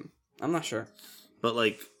 I'll ask him. I'm not sure. But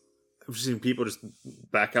like, I've just seen people just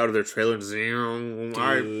back out of their trailer and just, all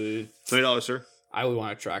right, $20, sir. I would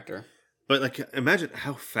want a tractor. But like, imagine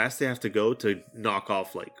how fast they have to go to knock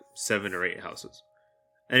off like 7 or 8 houses.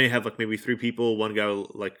 And you have like maybe 3 people, one guy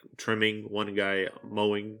like trimming, one guy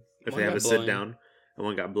mowing, if they have a sit down, and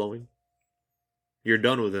one guy blowing. You're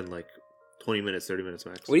done within like 20 minutes, 30 minutes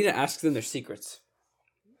max. We need to ask them their secrets.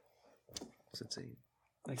 It's insane.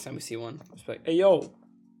 Next time we see one. Just be like, hey, yo,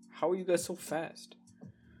 how are you guys so fast?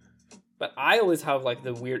 But I always have like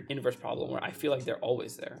the weird inverse problem where I feel like they're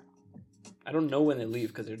always there. I don't know when they leave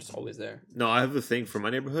because they're just always there. No, I have a thing for my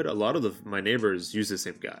neighborhood. A lot of my neighbors use the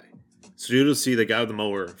same guy. So you'll see the guy with the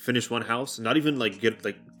mower finish one house, not even like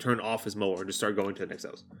turn off his mower and just start going to the next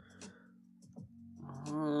house.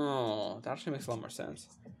 Oh, that actually makes a lot more sense.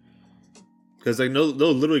 Because like they'll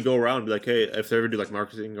literally go around and be like, hey, if they ever do like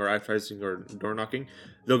marketing or advertising or door knocking,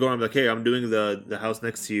 they'll go around and be like, hey, I'm doing the house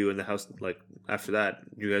next to you and the house like after that.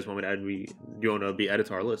 You guys want me to add me? You want to be added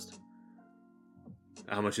to our list?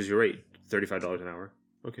 How much is your rate? $35 an hour.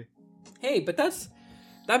 Okay. Hey, but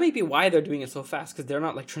that may be why they're doing it so fast because they're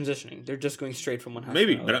not like transitioning. They're just going straight from one house.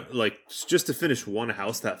 Maybe, to another. but like just to finish one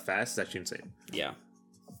house that fast is actually insane. Yeah.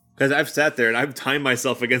 Because I've sat there and I've timed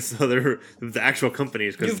myself against the actual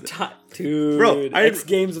companies. You've dude, bro, X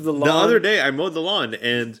Games of the lawn. The other day I mowed the lawn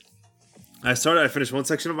and I finished one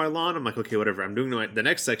section of my lawn. I'm like, okay, whatever. I'm doing the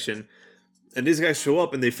next section. And these guys show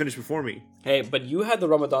up and they finish before me. Hey, but you had the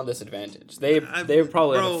Ramadan disadvantage. They were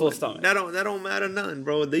probably on a full stomach. That don't matter nothing,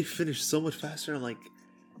 bro. They finish so much faster. I'm like,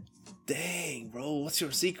 dang, bro, what's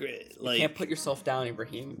your secret? Like, you can't put yourself down,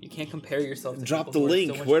 Ibrahim. You can't compare yourself to drop the people who are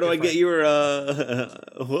link. so much Where do I different. get your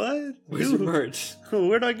what? Where's your merch?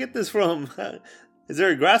 Where do I get this from? Is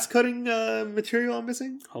there a grass cutting material I'm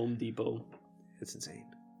missing? Home Depot. It's insane.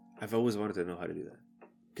 I've always wanted to know how to do that.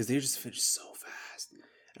 Because they just finish so fast.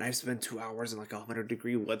 And I've spent 2 hours in like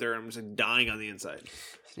 100-degree weather. I'm just like dying on the inside.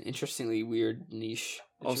 It's an interestingly weird niche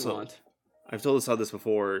that Also, you want. I've told us all this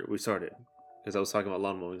before we started. Because I was talking about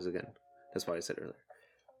lawn mowings again. That's why I said earlier.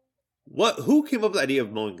 Who came up with the idea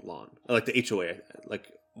of mowing lawn? Like the HOA. Like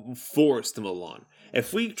forced to mow lawn.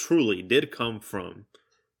 If we truly did come from...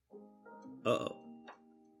 Uh-oh.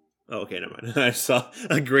 Oh, okay, never mind. I saw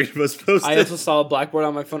a grade was posted. I also saw a blackboard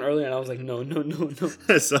on my phone earlier, and I was like, no.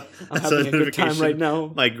 I saw I'm having a good time right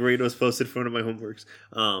now. My grade was posted for one of my homeworks.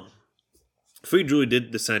 If we truly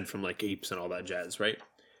did descend from like apes and all that jazz, right?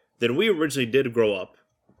 Then we originally did grow up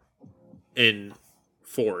in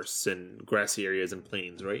forests and grassy areas and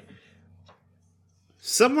plains, right?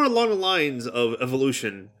 Somewhere along the lines of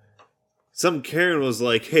evolution, some Karen was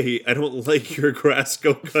like, hey, I don't like your grass,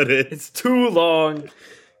 go cut it. It's too long.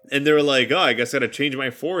 And they were like, oh, I guess I gotta change my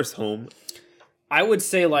forest home. I would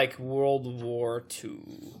say like World War II.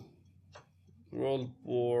 World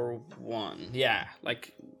War One. Yeah,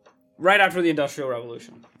 like right after the Industrial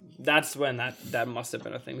Revolution. That's when that must have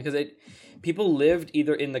been a thing. Because people lived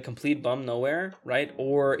either in the complete bum nowhere, right?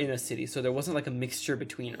 Or in a city. So there wasn't like a mixture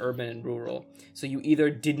between urban and rural. So you either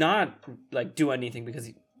did not like do anything because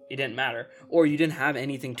it didn't matter, or you didn't have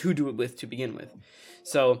anything to do it with to begin with.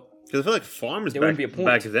 So... Because I feel like farms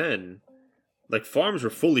back then, like farms were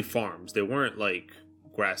fully farms. They weren't like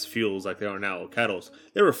grass fields like they are now, cattle.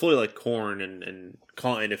 They were fully like corn and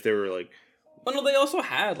cotton if they were like... Well, no, they also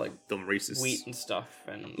had like dumb racist wheat and stuff.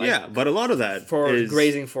 And like, yeah, but a lot of that for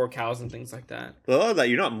grazing for cows and things like that. But a lot of that,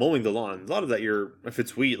 you're not mowing the lawn. A lot of that, if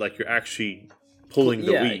it's wheat, like you're actually pulling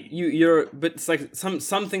the wheat. But it's like some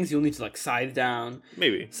things you'll need to like scythe down.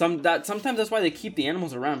 Maybe sometimes that's why they keep the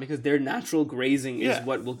animals around, because their natural grazing is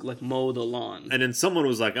what will like mow the lawn. And then someone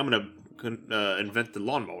was like, I'm gonna invent the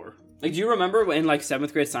lawnmower. Like, do you remember in like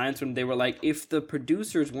 7th grade science when they were like, if the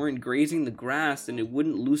producers weren't grazing the grass, then it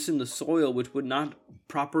wouldn't loosen the soil, which would not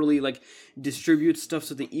properly like distribute stuff,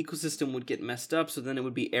 so the ecosystem would get messed up, so then it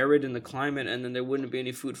would be arid in the climate, and then there wouldn't be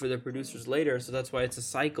any food for the producers later. So that's why it's a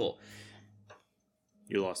cycle.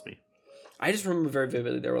 You lost me. I just remember very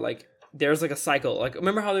vividly. They were like, there's like a cycle. Like,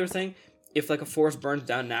 remember how they were saying, if like a forest burns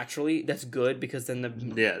down naturally, that's good, because then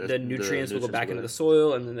the nutrients will go back into the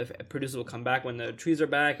soil, and then the producers will come back when the trees are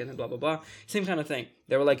back, and then blah, blah, blah. Same kind of thing.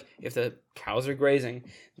 They were like, if the cows are grazing,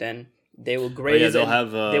 then they will graze,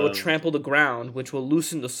 they will trample the ground, which will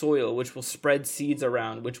loosen the soil, which will spread seeds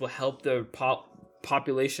around, which will help the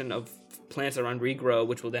population of plants around regrow,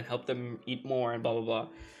 which will then help them eat more, and blah, blah, blah.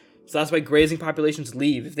 So that's why grazing populations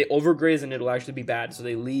leave. If they overgraze, then it'll actually be bad. So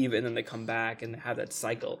they leave, and then they come back, and they have that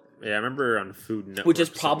cycle. Yeah, I remember on Food Network. Which is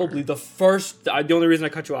probably the first... the only reason I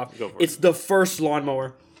cut you off. It's the first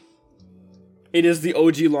lawnmower. It is the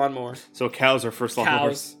OG lawnmower. So cows are first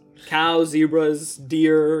lawnmowers? Cows, zebras,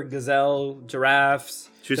 deer, gazelle, giraffes.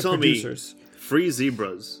 She's telling me free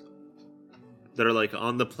zebras that are like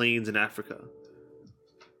on the plains in Africa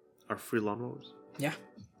are free lawnmowers? Yeah.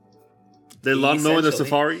 They lawn mow in the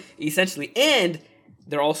safari? Essentially. And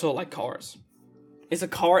they're also like cars. It's a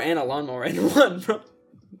car and a lawnmower in one, bro.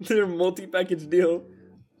 They're a multi-package deal.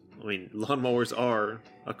 I mean, lawnmowers are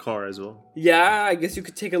a car as well. Yeah, I guess you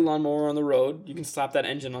could take a lawnmower on the road. You can slap that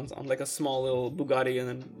engine on like a small little Bugatti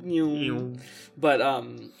and then... But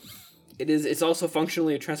it's also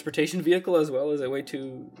functionally a transportation vehicle as well as a way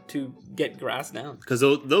to get grass down. Because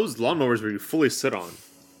those lawnmowers where you fully sit on,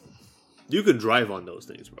 you can drive on those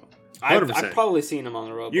things, bro. I've probably seen them on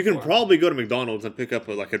the road. You can probably go to McDonald's and pick up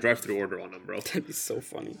a drive-through order on them, bro. That'd be so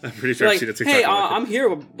funny. I'm pretty sure I've seen a TikTok. Hey, I'm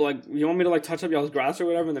here. Like, you want me to like touch up y'all's grass or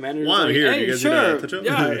whatever? And the manager's I'm like, here. hey, you guys sure, touch up?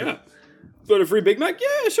 Yeah. Got a free Big Mac?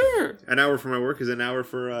 Yeah, sure. An hour for my work is an hour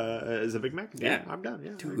for is a Big Mac? Yeah, I'm down.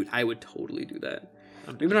 Yeah, dude, I would totally do that.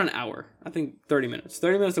 Maybe not an hour. I think 30 minutes.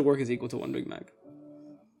 30 minutes of work is equal to one Big Mac.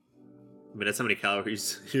 I mean, that's how many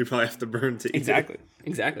calories you probably have to burn to eat.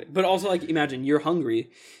 Exactly. But also, like, imagine you're hungry,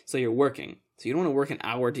 so you're working. So you don't want to work an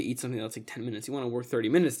hour to eat something that'll take 10 minutes. You want to work 30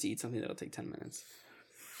 minutes to eat something that'll take 10 minutes.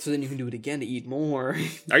 So then you can do it again to eat more.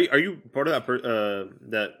 Are you part of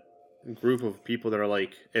that group of people that are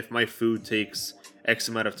like, if my food takes X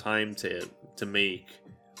amount of time to make,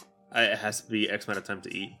 it has to be X amount of time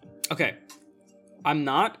to eat? Okay. I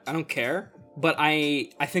don't care. But I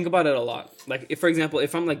think about it a lot. Like, if, for example,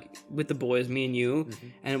 if I'm, like, with the boys, me and you,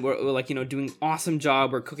 and we're like, you know, doing awesome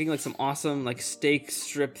job, we're cooking, like, some awesome, like, steak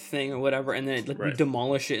strip thing or whatever, and then, like, we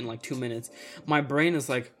demolish it in, like, 2 minutes. My brain is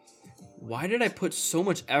like, why did I put so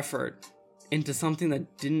much effort into something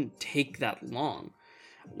that didn't take that long?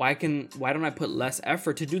 why don't I put less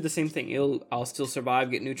effort to do the same thing? I'll still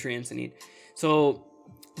survive, get nutrients, and eat. So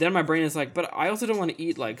then my brain is like, but I also don't want to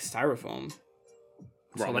eat like styrofoam.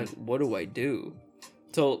 So Ramen. like, what do I do?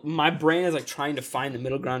 So my brain is like trying to find the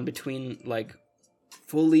middle ground between like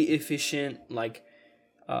fully efficient like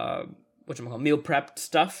meal prep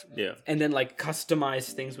stuff, and then like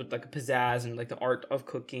customize things with like a pizzazz and like the art of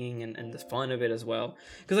cooking and the fun of it as well.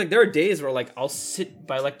 Because like there are days where like I'll sit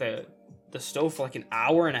by like the stove for like an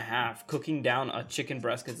hour and a half cooking down a chicken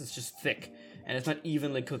breast because it's just thick and it's not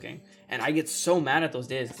evenly cooking, and I get so mad at those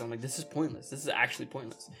days because I'm like, this is pointless. This is actually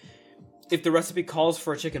pointless. If the recipe calls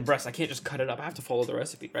for a chicken breast, I can't just cut it up. I have to follow the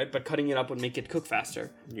recipe, right? But cutting it up would make it cook faster.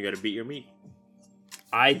 You got to beat your meat.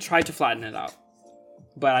 I tried to flatten it out,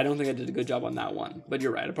 but I don't think I did a good job on that one. But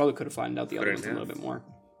you're right. I probably could have flattened out the other ones a little bit more.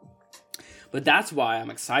 But that's why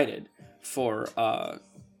I'm excited for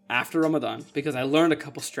after Ramadan, because I learned a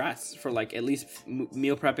couple strats for like at least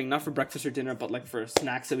meal prepping, not for breakfast or dinner, but like for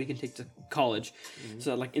snacks that we can take to college. Mm-hmm.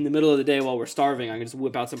 So like in the middle of the day while we're starving, I can just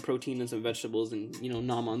whip out some protein and some vegetables and, you know,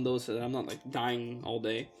 nom on those so that I'm not like dying all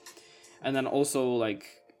day. And then also like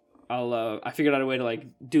I figured out a way to like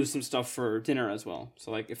do some stuff for dinner as well.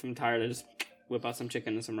 So like if I'm tired, I just whip out some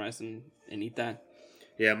chicken and some rice and eat that.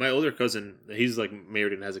 Yeah, my older cousin, he's like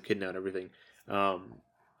married and has a kid now and everything.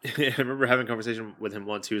 I remember having a conversation with him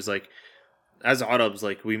once. He was like, as Arabs,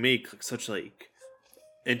 like we make like, such like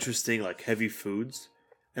interesting like heavy foods.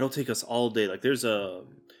 It'll take us all day. Like there's a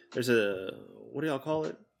what do y'all call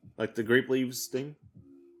it? Like the grape leaves thing.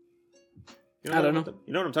 You know I don't know.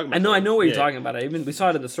 You know what I'm talking about? I know what you're talking about. We saw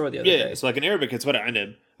it in the store the other day. So like in Arabic, it's what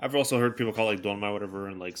anib. I've also heard people call it like dolma, whatever,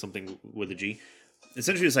 and like something with a G.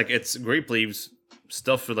 Essentially, it's like it's grape leaves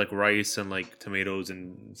stuffed with like rice and like tomatoes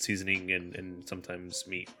and seasoning and sometimes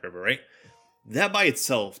meat, whatever, right? That by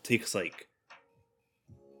itself takes like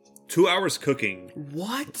 2 hours cooking.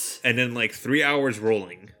 What? And then like 3 hours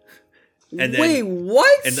rolling. And Wait,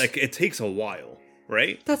 what? And like it takes a while,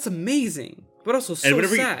 right? That's amazing. But also so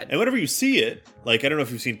sad. And whenever you see it, like I don't know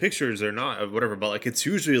if you've seen pictures or not, or whatever, but like it's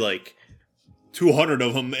usually like 200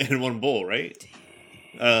 of them in one bowl, right?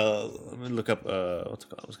 Let me look up what's it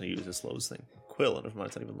called? I was gonna use this Lowe's thing. Quill, and if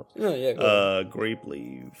it's not even Lowe's. Oh yeah. Grape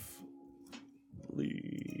leaves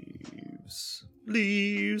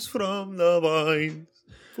from the vines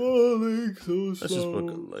falling so slow. Let's just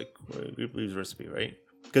book like grape leaves recipe, right?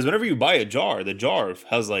 Because whenever you buy a jar, the jar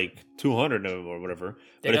has like 200 of them or whatever.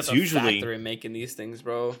 But it's usually factory making these things,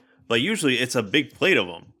 bro. But usually it's a big plate of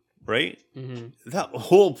them, right? Mm-hmm. That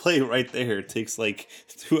whole plate right there takes like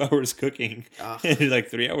 2 hours cooking and like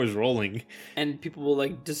 3 hours rolling. And people will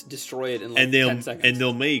like just destroy it in like 10 seconds. And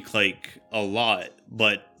they'll make like a lot.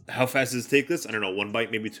 But how fast does it take this? I don't know, 1 bite,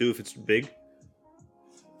 maybe 2 if it's big.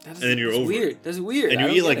 And then you're over. Weird. That's weird. And you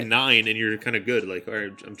eat like 9 and you're kind of good. Like, all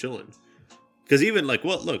right, I'm chilling. Because even like,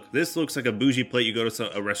 well, look, this looks like a bougie plate. You go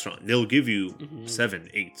to a restaurant, they'll give you 7,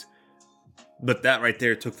 8. But that right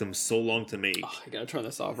there took them so long to make. Oh, I gotta turn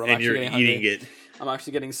this off. And you're eating it. I'm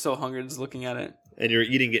actually getting so hungry just looking at it. And you're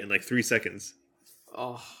eating it in like 3 seconds.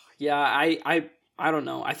 Oh, yeah. I don't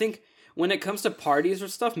know. I think when it comes to parties or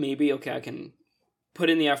stuff, maybe, okay, I can put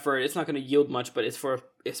in the effort. It's not going to yield much, but it's for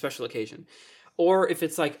a special occasion. Or if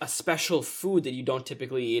it's like a special food that you don't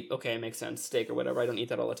typically eat, okay, it makes sense. Steak or whatever. I don't eat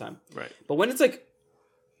that all the time. Right. But when it's like,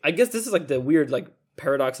 I guess this is like the weird like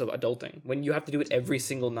paradox of adulting. When you have to do it every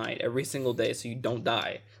single night, every single day, so you don't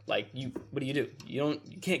die. Like what do? You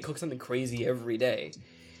can't cook something crazy every day.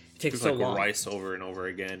 It takes so long. Rice over and over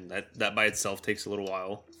again. That by itself takes a little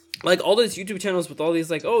while. Like all these YouTube channels with all these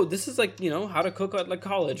like, oh, this is like, you know, how to cook at like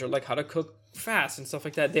college or like how to cook fast and stuff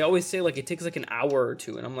like that. They always say like it takes like an hour or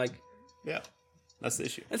two, and I'm like, yeah. That's the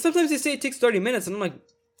issue. And sometimes they say it takes 30 minutes, and I'm like,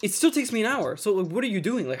 it still takes me an hour. So, like, what are you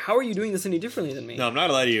doing? Like, how are you doing this any differently than me? No, I'm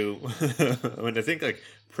not lying to you. When I think, like,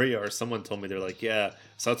 Priya or someone told me, they're like, yeah,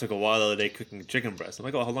 so it took a while the other day cooking chicken breast. I'm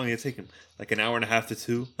like, oh, how long did it take him? Like, an hour and a half to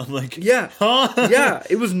 2? I'm like, yeah. Huh? Yeah,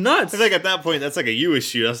 it was nuts. I feel like at that point, that's like a you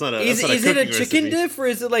issue. That's not a Is it a chicken diff, or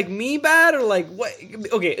is it, like, me bad, or, like, what?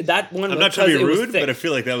 Okay, that one I'm not trying to be rude, but I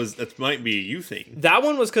feel like that might be a you thing. That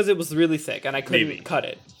one was because it was really thick, and I couldn't cut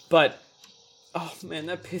it. But... oh, man,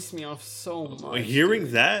 that pissed me off so much.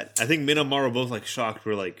 Hearing that, I think Min and Mar were both, like, shocked.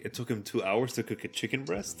 We're like, it took him 2 hours to cook a chicken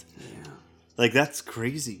breast? Yeah. Like, that's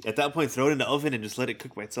crazy. At that point, throw it in the oven and just let it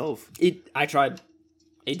cook by itself. I tried.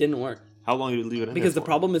 It didn't work. How long did you leave it in Because there the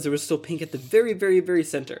problem is it was still pink at the very, very, very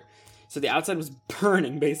center. So the outside was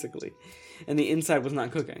burning, basically. And the inside was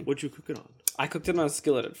not cooking. What'd you cook it on? I cooked it on a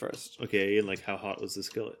skillet at first. Okay, and, like, how hot was the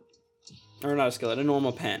skillet? Or not a skillet, a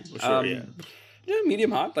normal pan. Well, sure, yeah. Yeah,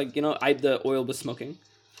 medium hot. Like, you know, the oil was smoking.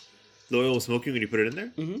 The oil is smoking when you put it in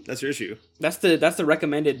there? Mm-hmm. That's your issue. That's the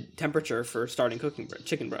recommended temperature for starting cooking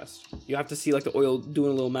chicken breast. You have to see like the oil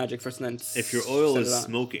doing a little magic first, and then If your oil set is it on.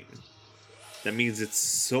 smoking, that means it's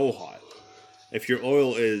so hot. If your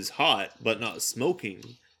oil is hot but not smoking,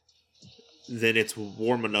 then it's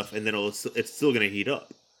warm enough, and then it's still going to heat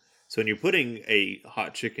up. So when you're putting a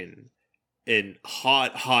hot chicken in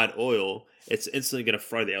hot oil, it's instantly going to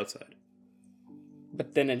fry the outside.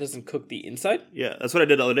 But then it doesn't cook the inside? Yeah, that's what I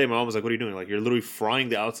did the other day. My mom was like, what are you doing? Like, you're literally frying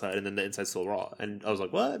the outside and then the inside's still raw. And I was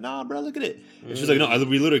like, what? Nah, bro, look at it. And she's like, no,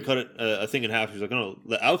 we literally cut it a thing in half. She's like, no,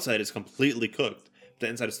 the outside is completely cooked. The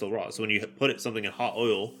inside is still raw. So when you put something in hot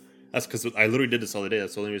oil, that's because I literally did this the other day.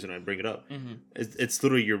 That's the only reason I bring it up. Mm-hmm. It's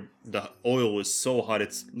literally the oil is so hot,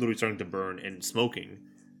 it's literally starting to burn and smoking.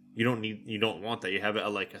 You don't want that. You have it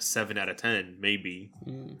at like a 7 out of 10, maybe.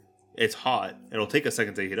 Mm. It's hot. It'll take a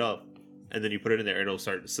second to heat up. And then you put it in there, and it'll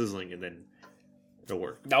start sizzling, and then it'll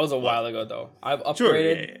work. That was a while ago, though. I've upgraded. Sure,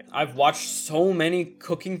 yeah. I've watched so many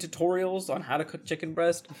cooking tutorials on how to cook chicken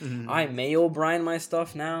breast. Mm-hmm. I mayo brine my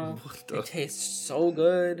stuff now. It tastes so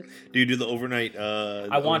good. Do you do the overnight?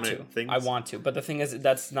 I want to, but the thing is,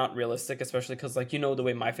 that's not realistic, especially because, like, you know, the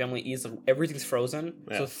way my family eats, everything's frozen.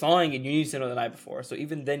 Yeah. So thawing it, you need to know the night before. So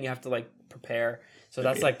even then, you have to like prepare. So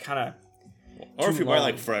that's like kind of. Or if you buy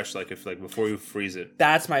like fresh, like if like before you freeze it.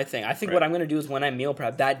 That's my thing. I think what I'm gonna do is when I meal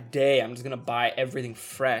prep that day, I'm just gonna buy everything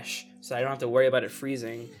fresh, so I don't have to worry about it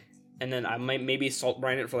freezing. And then I might maybe salt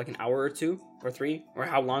brine it for like an hour or 2 or 3 or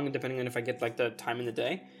how long, depending on if I get like the time in the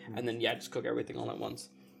day. And then just cook everything all at once.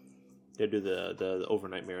 Yeah, do the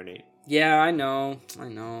overnight marinade. Yeah, I know.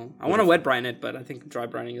 I want to wet brine it, but I think dry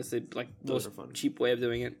brining is the like most cheap way of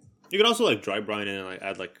doing it. You can also like dry brine it and like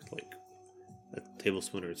add like a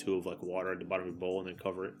tablespoon or 2 of like water at the bottom of your bowl and then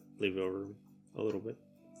cover it, leave it over a little bit,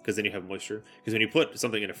 because then you have moisture. Because when you put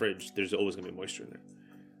something in a fridge, there's always gonna be moisture in there,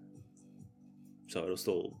 so it'll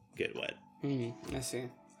still get wet. I see.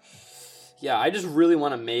 Yeah, I just really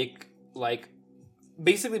want to make like,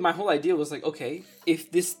 basically my whole idea was like, okay, if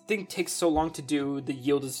this thing takes so long to do, the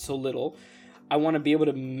yield is so little, I want to be able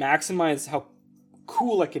to maximize how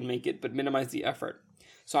cool I can make it, but minimize the effort.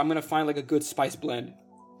 So I'm gonna find like a good spice blend,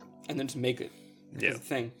 and then just make it. Yeah.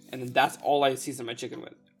 Thing, and then that's all I season my chicken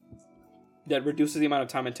with. That reduces the amount of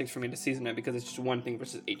time it takes for me to season it because it's just one thing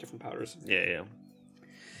versus 8 different powders. Yeah.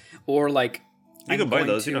 Or like, you can buy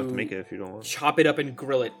those. You don't have to make it if you don't want. Chop it up and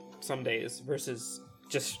grill it some days versus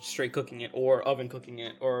just straight cooking it or oven cooking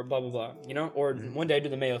it or blah blah blah. You know, or one day I do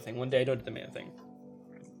the mayo thing, one day I don't do the mayo thing.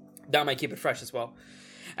 That might keep it fresh as well.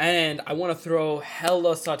 And I want to throw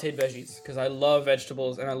hella sauteed veggies because I love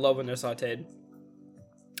vegetables and I love when they're sauteed.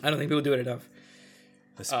 I don't think people do it enough.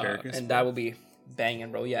 Asparagus, and that will be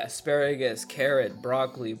banging, bro. Yeah, asparagus, carrot,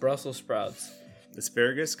 broccoli, Brussels sprouts.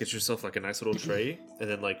 Asparagus, get yourself like a nice little tray, and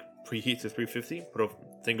then like preheat to 350. Put a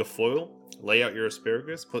thing of foil, lay out your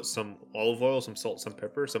asparagus, put some olive oil, some salt, some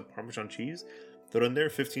pepper, some Parmesan cheese. Throw it in there.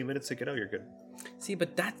 15 minutes, take it out. You're good. See,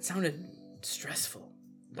 but that sounded stressful.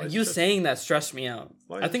 Like you saying that stressed me out.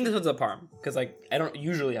 I think this was a parm because like I don't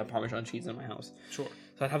usually have Parmesan cheese in my house. Sure.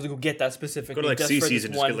 So I'd have to go get that specifically. Go to like just CC's for and this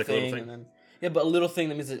just get one like a little thing. And then, yeah, but a little thing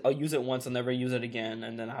that means that I'll use it once and never use it again,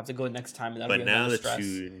 and then I have to go next time. And but now that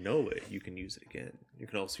you know it, you can use it again. You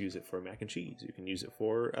can also use it for mac and cheese. You can use it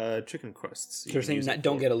for chicken crusts. You're saying that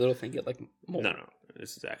don't get a little thing, get like more. No.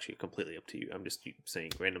 This is actually completely up to you. I'm just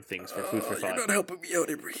saying random things for food for thought. You're not helping me out,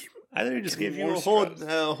 Ibrahim. I literally just gave you a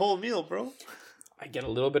whole meal, bro. I get a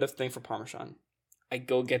little bit of thing for Parmesan. I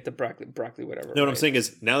go get the broccoli, whatever. No, what I'm saying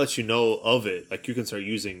is, now that you know of it, like you can start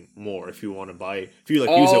using more if you want to buy. If you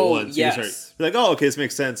like use it once, you can start. You're like, oh, okay, this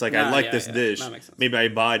makes sense. Like I like this dish. Maybe I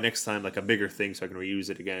buy next time like a bigger thing so I can reuse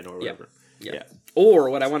it again or whatever. Yeah. Or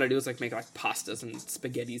what I want to do is like make like pastas and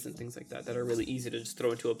spaghettis and things like that are really easy to just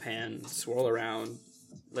throw into a pan, swirl around,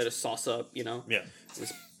 let it sauce up. You know. Yeah.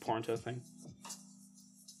 Just pour into a thing.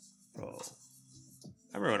 Bro.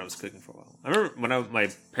 I remember when I was cooking for a while. I remember when my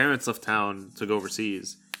parents left town to go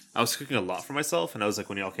overseas, I was cooking a lot for myself, and I was like,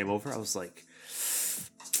 when y'all came over, I was like,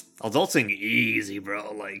 adulting easy,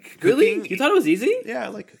 bro. Like, cooking, really? You thought it was easy? Yeah, I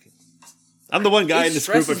like cooking. I'm the one guy in this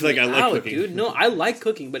group I feel like I like cooking. Dude. No, I like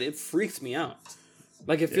cooking, but it freaks me out.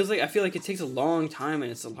 Like, it feels like, I feel like it takes a long time,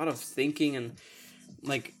 and it's a lot of thinking and,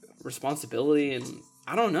 like, responsibility, and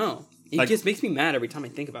I don't know. It just makes me mad every time I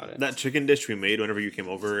think about it. That chicken dish we made whenever you came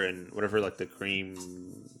over and whatever, like the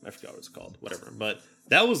cream, I forgot what it's called, whatever. But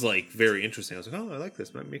that was like very interesting. I was like, oh, I like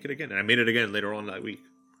this. Might make it again. And I made it again later on that week.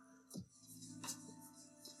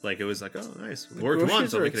 Like it was like, oh, nice. It worked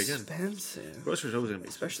once, I'll make it again. Expensive. Groceries are always gonna be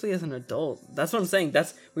expensive. Especially as an adult. That's what I'm saying.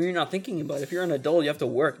 That's when you're not thinking about it. If you're an adult, you have to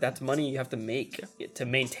work. That's money you have to make to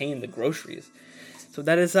maintain the groceries. So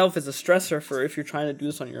that itself is a stressor for if you're trying to do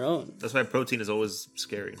this on your own. That's why protein is always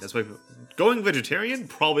scary. That's why going vegetarian,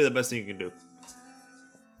 probably the best thing you can do.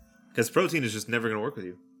 Because protein is just never going to work with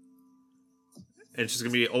you. And it's just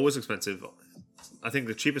going to be always expensive. I think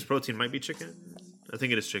the cheapest protein might be chicken. I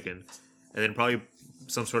think it is chicken. And then probably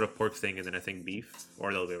some sort of pork thing, and then I think beef,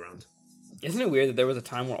 or the other way around. Isn't it weird that there was a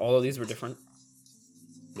time where all of these were different?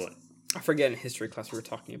 What? I forget in history class we were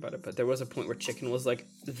talking about it, but there was a point where chicken was like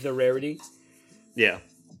the rarity. Yeah.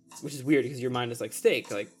 Which is weird because your mind is like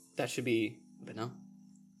steak. Like, that should be... But no.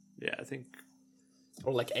 Yeah, I think...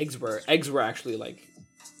 Or like eggs were actually like...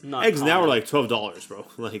 Not eggs common. now are like $12, bro.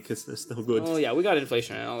 Like, it's no good. Oh, yeah, we got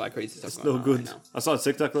inflation and all that crazy stuff. It's no good. I saw a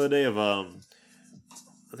TikTok the other day of, I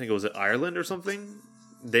think it was Ireland or something.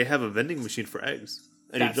 They have a vending machine for eggs.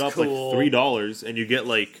 And That's you drop cool. like $3 and you get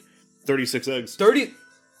like 36 eggs. 30...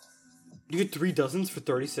 You get 3 dozens for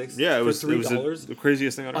 36? Yeah, it was $3? the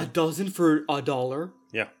craziest thing on earth. A dozen for $1?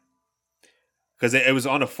 Yeah. Because it was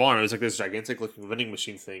on a farm. It was like this gigantic looking vending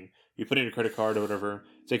machine thing. You put in your credit card or whatever,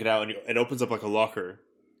 take it out, and it opens up like a locker.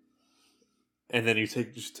 And then you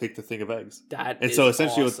just take the thing of eggs. So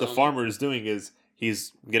essentially awesome. what the farmer is doing is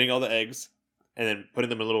he's getting all the eggs and then putting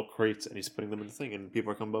them in little crates and he's putting them in the thing and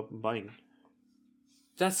people are coming up and buying it.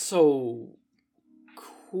 That's so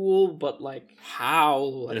cool, but like how?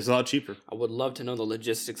 Like, And it's a lot cheaper. I would love to know the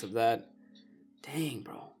logistics of that. Dang,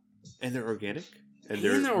 bro. And they're organic. And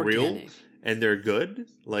they're they're real. organic. And they're good.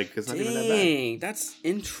 Like, it's not even that bad. Dang, that's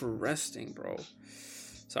interesting, bro.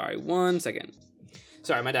 Sorry, 1 second.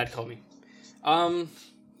 Sorry, my dad called me.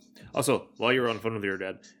 Also, while you were on the phone with your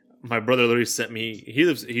dad, my brother literally sent me. He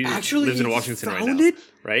lives in Washington right now. It?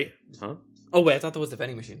 Right? Huh? Oh wait, I thought that was the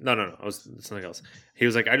vending machine. No. It was something else. He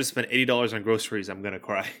was like, I just spent $80 on groceries. I'm gonna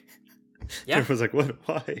cry. Yeah. I was like, what?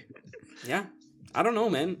 Why? Yeah. I don't know,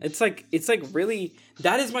 man. It's like really.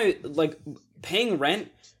 That is my like paying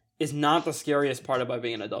rent is not the scariest part about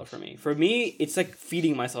being an adult for me. For me, it's like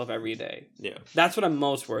feeding myself every day. Yeah. That's what I'm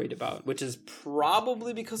most worried about, which is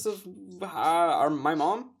probably because of my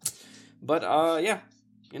mom. But yeah,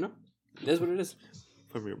 you know, it is what it is.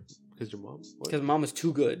 Because your mom? Because mom was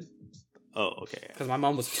too good. Oh, okay. Because my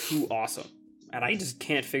mom was too awesome. And I just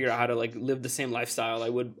can't figure out how to like live the same lifestyle I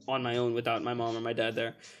would on my own without my mom or my dad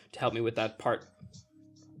there to help me with that part.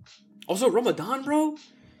 Also, Ramadan, bro.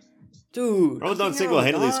 Dude, Ramadan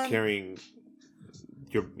single-handedly is carrying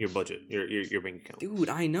your budget, your bank account. Dude,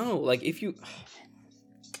 I know. Like, if you...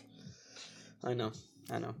 I know.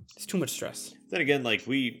 It's too much stress. Then again, like,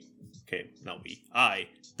 I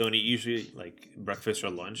don't eat usually, like, breakfast or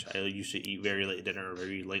lunch. I usually eat very late dinner or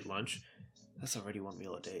very late lunch. That's already one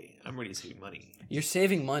meal a day. I'm already saving money. You're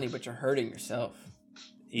saving money, but you're hurting yourself.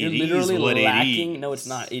 You're It literally is what lacking... it is. No, it's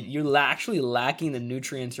not. You're actually lacking the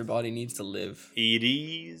nutrients your body needs to live. It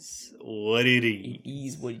is what it is. It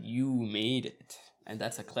is what you made it. And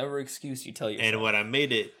that's a clever excuse you tell yourself. And what I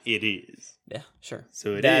made it, it is. Yeah, sure.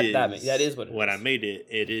 So it that is. That is what it is. What I made it,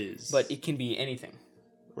 it is. But it can be anything.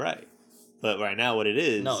 Right. But right now what it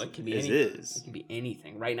is, No, it can be anything. It can be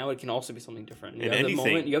anything. Right now it can also be something different. You have the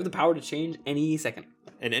moment, you have the power to change any second.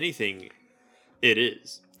 And anything, it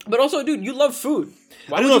is. But also, dude, you love food.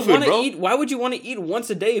 Why would you want to eat once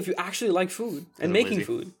a day if you actually like food and making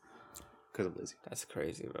food? Because I'm lazy. That's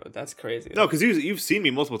crazy, bro. That's crazy. No, because you've seen me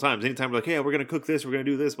multiple times. Anytime we're like, hey, we're going to cook this, we're going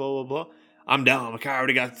to do this, blah, blah, blah. I'm down. I'm like, I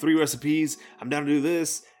already got 3 recipes. I'm down to do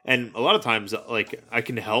this. And a lot of times, like, I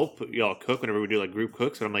can help y'all cook whenever we do, like, group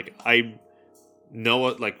cooks. But I'm like, I know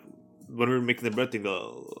what, like, when we were making the bread thing the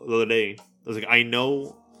other day, I was like, I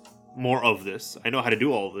know more of this. I know how to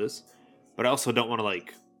do all of this. But I also don't want to,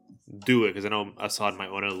 like, do it because I know Assad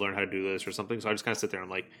might want to learn how to do this or something. So I just kind of sit there and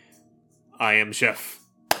I'm like, I am chef.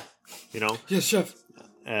 You know? Yes, chef.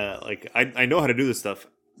 Like, I know how to do this stuff.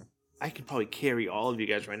 I could probably carry all of you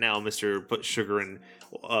guys right now, Mr. Put sugar and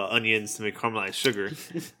onions to make caramelized sugar.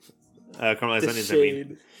 Caramelized onions, shade. I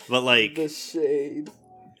mean. But, like, The shade.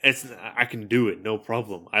 I can do it, no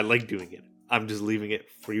problem. I like doing it. I'm just leaving it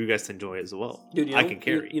for you guys to enjoy as well. Dude, I can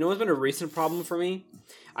carry. You know what's been a recent problem for me?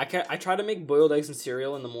 I try to make boiled eggs and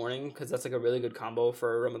cereal in the morning because that's like a really good combo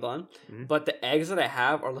for Ramadan. Mm-hmm. But the eggs that I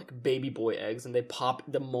have are like baby boy eggs, and they pop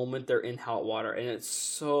the moment they're in hot water, and it's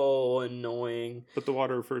so annoying. Put the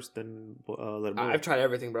water first, then let it boil. I've tried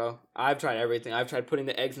everything, bro. I've tried everything. I've tried putting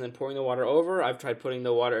the eggs and then pouring the water over. I've tried putting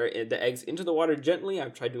the eggs into the water gently.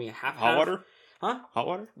 I've tried doing a half. Hot water? Huh? Hot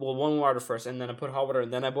water? Well, one water first, and then I put hot water,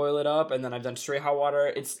 and then I boil it up, and then I've done straight hot water.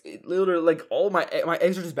 It's literally like all my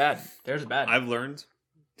eggs are just bad. They're just bad. I've learned,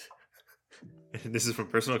 and this is from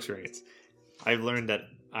personal experience, I've learned that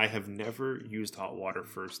I have never used hot water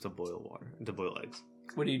first to boil eggs.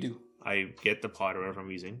 What do you do? I get the pot or whatever I'm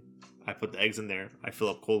using, I put the eggs in there. I fill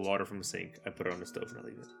up cold water from the sink. I put it on the stove and I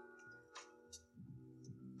leave it.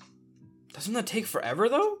 Doesn't that take forever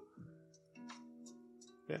though?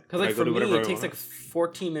 Yeah. Because like for me, it takes like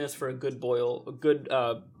 14 minutes for a good boil, a good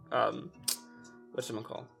what's it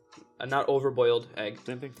called? A not overboiled egg.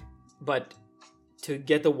 Same thing. But to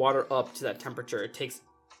get the water up to that temperature, it takes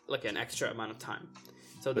like an extra amount of time.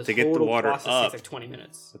 So the total process takes like 20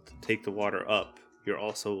 minutes. But to take the water up, you're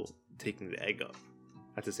also taking the egg up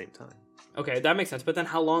at the same time. Okay, that makes sense. But then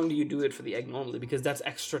how long do you do it for the egg normally? Because that's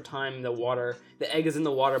extra time. The egg is in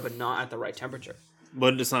the water, but not at the right temperature.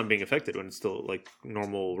 But it's not being affected when it's still like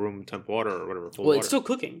normal room temp water or whatever. It's still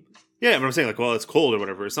cooking. Yeah, but I'm saying like, well, it's cold or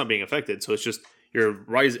whatever. It's not being affected, so it's just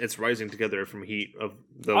it's rising together from heat of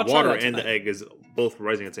the water and the egg is both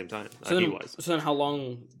rising at the same time. So then how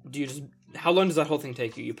long does that whole thing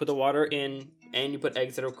take you? You put the water in and you put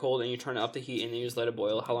eggs that are cold and you turn up the heat and then you just let it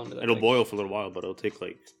boil. How long does that take? It'll boil for a little while, but it'll take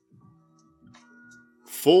like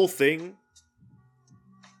full thing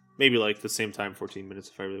maybe like the same time, 14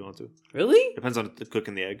 minutes if I really want to. Really? Depends on the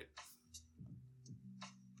cooking the egg.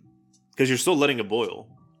 Because you're still letting it boil.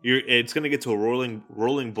 It's going to get to a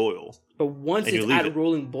rolling boil. But once it's at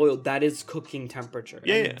rolling boil, that is cooking temperature.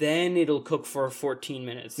 Yeah, and then it'll cook for 14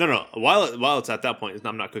 minutes. No. While it's at that point,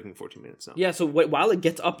 I'm not cooking 14 minutes. No. Yeah, so while it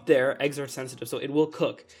gets up there, eggs are sensitive, so it will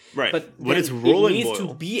cook. Right. But when it's rolling boil, it needs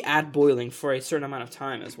to be at boiling for a certain amount of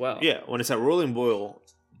time as well. Yeah, when it's at rolling boil,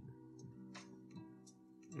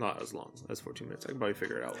 not as long as 14 minutes. I can probably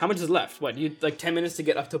figure it out. How much is left? What, you like 10 minutes to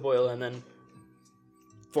get up to boil and then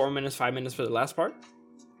 4 minutes, 5 minutes for the last part?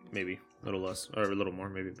 Maybe. A little less. Or a little more,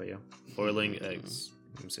 maybe. But yeah. Boiling eggs.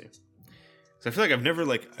 Let me see. So I feel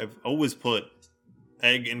like I've always put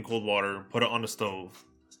egg in cold water, put it on the stove,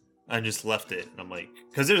 and just left it. And I'm like...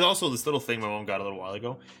 Because there's also this little thing my mom got a little while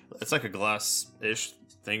ago. It's like a glass-ish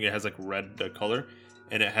thing. It has like red color.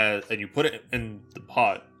 And you put it in the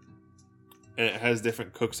pot. And it has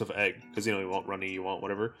different cooks of egg. Because, you want runny, you want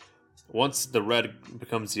whatever. Once the red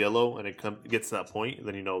becomes yellow and it gets to that point,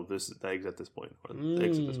 then you know the egg's at this point. Or the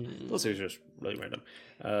egg's at this point. Those things are just really random.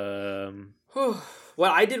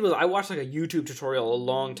 What I did was I watched like a YouTube tutorial a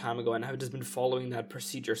long time ago, and I've just been following that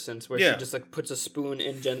procedure since, where she just like puts a spoon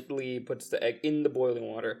in gently, puts the egg in the boiling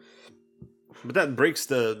water. But that breaks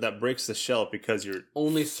the shell because you're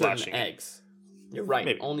only certain eggs. You're right.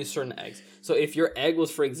 Maybe. Only certain eggs. So if your egg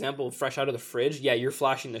was, for example, fresh out of the fridge, yeah, you're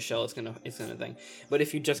flashing the shell. It's gonna thing. But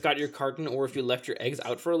if you just got your carton, or if you left your eggs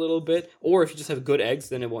out for a little bit, or if you just have good eggs,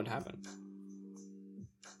 then it won't happen.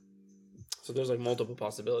 So there's like multiple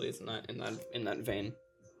possibilities in that vein.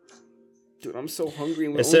 Dude, I'm so hungry.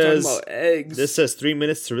 And we're only talking about eggs. This says 3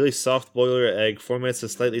 minutes to really soft boil your egg. 4 minutes to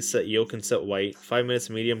slightly set yolk and set white. 5 minutes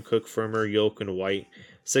medium cook firmer yolk and white.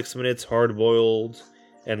 6 minutes hard boiled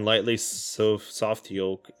and lightly soft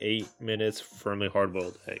yolk. 8 minutes firmly hard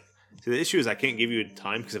boiled egg. See, the issue is I can't give you a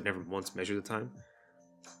time because I've never once measured the time.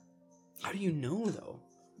 How do you know though?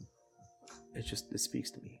 It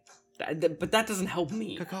speaks to me. But that doesn't help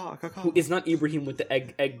me. Caca. Who is not Ibrahim with the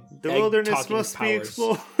egg. The wilderness must be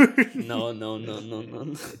explored. No.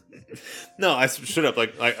 No, I straight up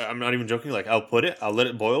I'm not even joking. Like I'll let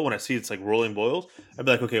it boil. When I see it's like rolling boils, I'd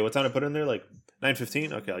be like, okay, what time to put it in there? Like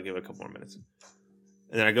 9:15. Okay, I'll give it a couple more minutes.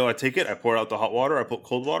 And then I take it, I pour out the hot water, I put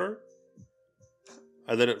cold water.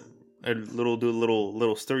 I let it do a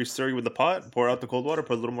little stirry with the pot, pour out the cold water,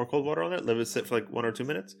 put a little more cold water on it, let it sit for like 1 or 2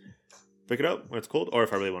 minutes. Pick it up when it's cold, or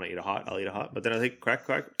if I really want to eat it hot, I'll eat it hot. But then I take crack.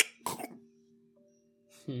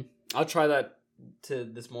 I'll try that to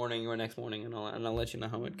this morning or next morning, and I'll let you know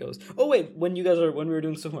how it goes. Oh wait, when we were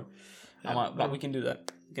doing some more, we can do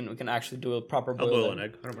that. We can actually do a proper boil. I'll boil an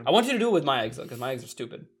egg. I want you to do it with my eggs though, because my eggs are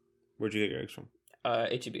stupid. Where'd you get your eggs from?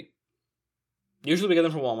 HEB. Usually we get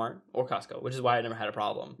them from Walmart or Costco, which is why I never had a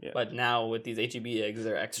problem. Yeah. But now with these HEB eggs,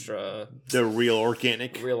 they're extra... They're real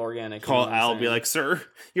organic. Call Al, be like, sir,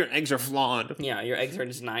 your eggs are flawed. Yeah, your eggs are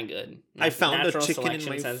just not good. I found a chicken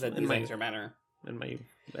selection says that these eggs are better. And my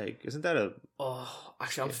egg. Isn't that a... Oh,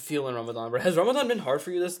 actually, I'm feeling Ramadan. But has Ramadan been hard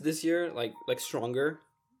for you this year? Like stronger?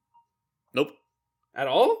 Nope. At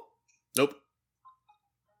all? Nope.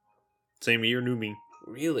 Same year, new me.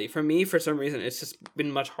 Really? For me, for some reason, it's just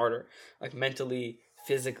been much harder. Like, mentally,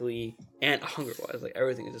 physically, and hunger-wise. Like,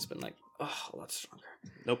 everything has just been, like, a lot stronger.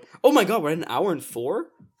 Nope. Oh my god, we're at an hour and 4?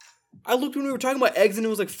 I looked when we were talking about eggs, and it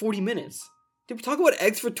was, like, 40 minutes. Did we talk about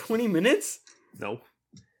eggs for 20 minutes? No.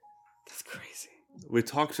 That's crazy. We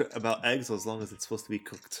talked about eggs as long as it's supposed to be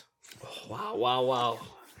cooked. Oh, wow.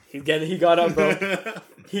 He got up, bro.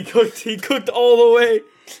 He cooked all the way.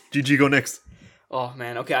 GG, go next. Oh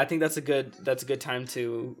man, okay. I think that's a good time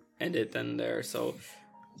to end it then there. So,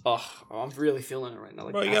 I'm really feeling it right now.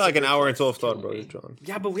 Like, Bro, you got like an hour until iftar, killing bro, me. John.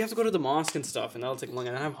 Yeah, but we have to go to the mosque and stuff, and that'll take long,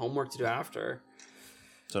 and I have homework to do after.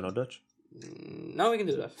 So no Dutch? No, we can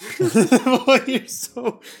do that. Boy, you're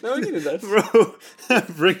so... No, we can do that. Bro,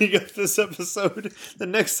 I'm bringing up this episode the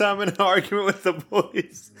next time in an argument with the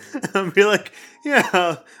boys. I'll be like,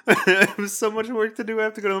 yeah, I have so much work to do. I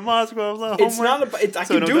have to go to the mosque. Blah, blah, It's homework. not about... I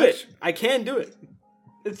So can no do Dutch? it. I can do it.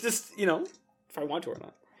 It's just, if I want to or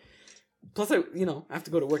not. Plus, I have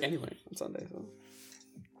to go to work anyway on Sunday, so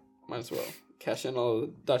might as well cash in all the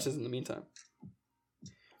Dutches in the meantime.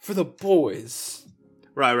 For the boys.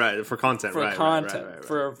 Right, for content. For right, content. right.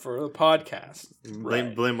 For the podcast.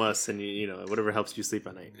 Blame us and, whatever helps you sleep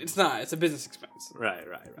at night. It's not. It's a business expense. Right.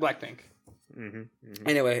 Blackpink. Mm-hmm.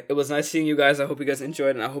 Anyway, it was nice seeing you guys. I hope you guys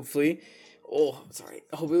enjoyed, and hopefully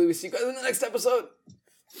we see you guys in the next episode.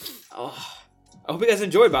 Oh, I hope you guys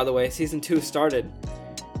enjoyed. By the way, season 2 started,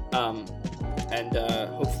 and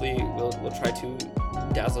hopefully we'll try to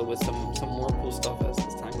dazzle with some more cool stuff as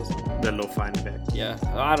time goes on. The LoFi effect. Yeah,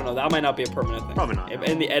 I don't know. That might not be a permanent thing. Probably not.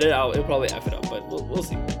 In the edit, it'll probably F it up, but we'll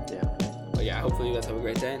see. Yeah. But yeah, hopefully you guys have a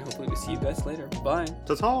great day, and hopefully we see you guys later. Bye.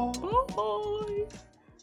 Ta-ta. Bye.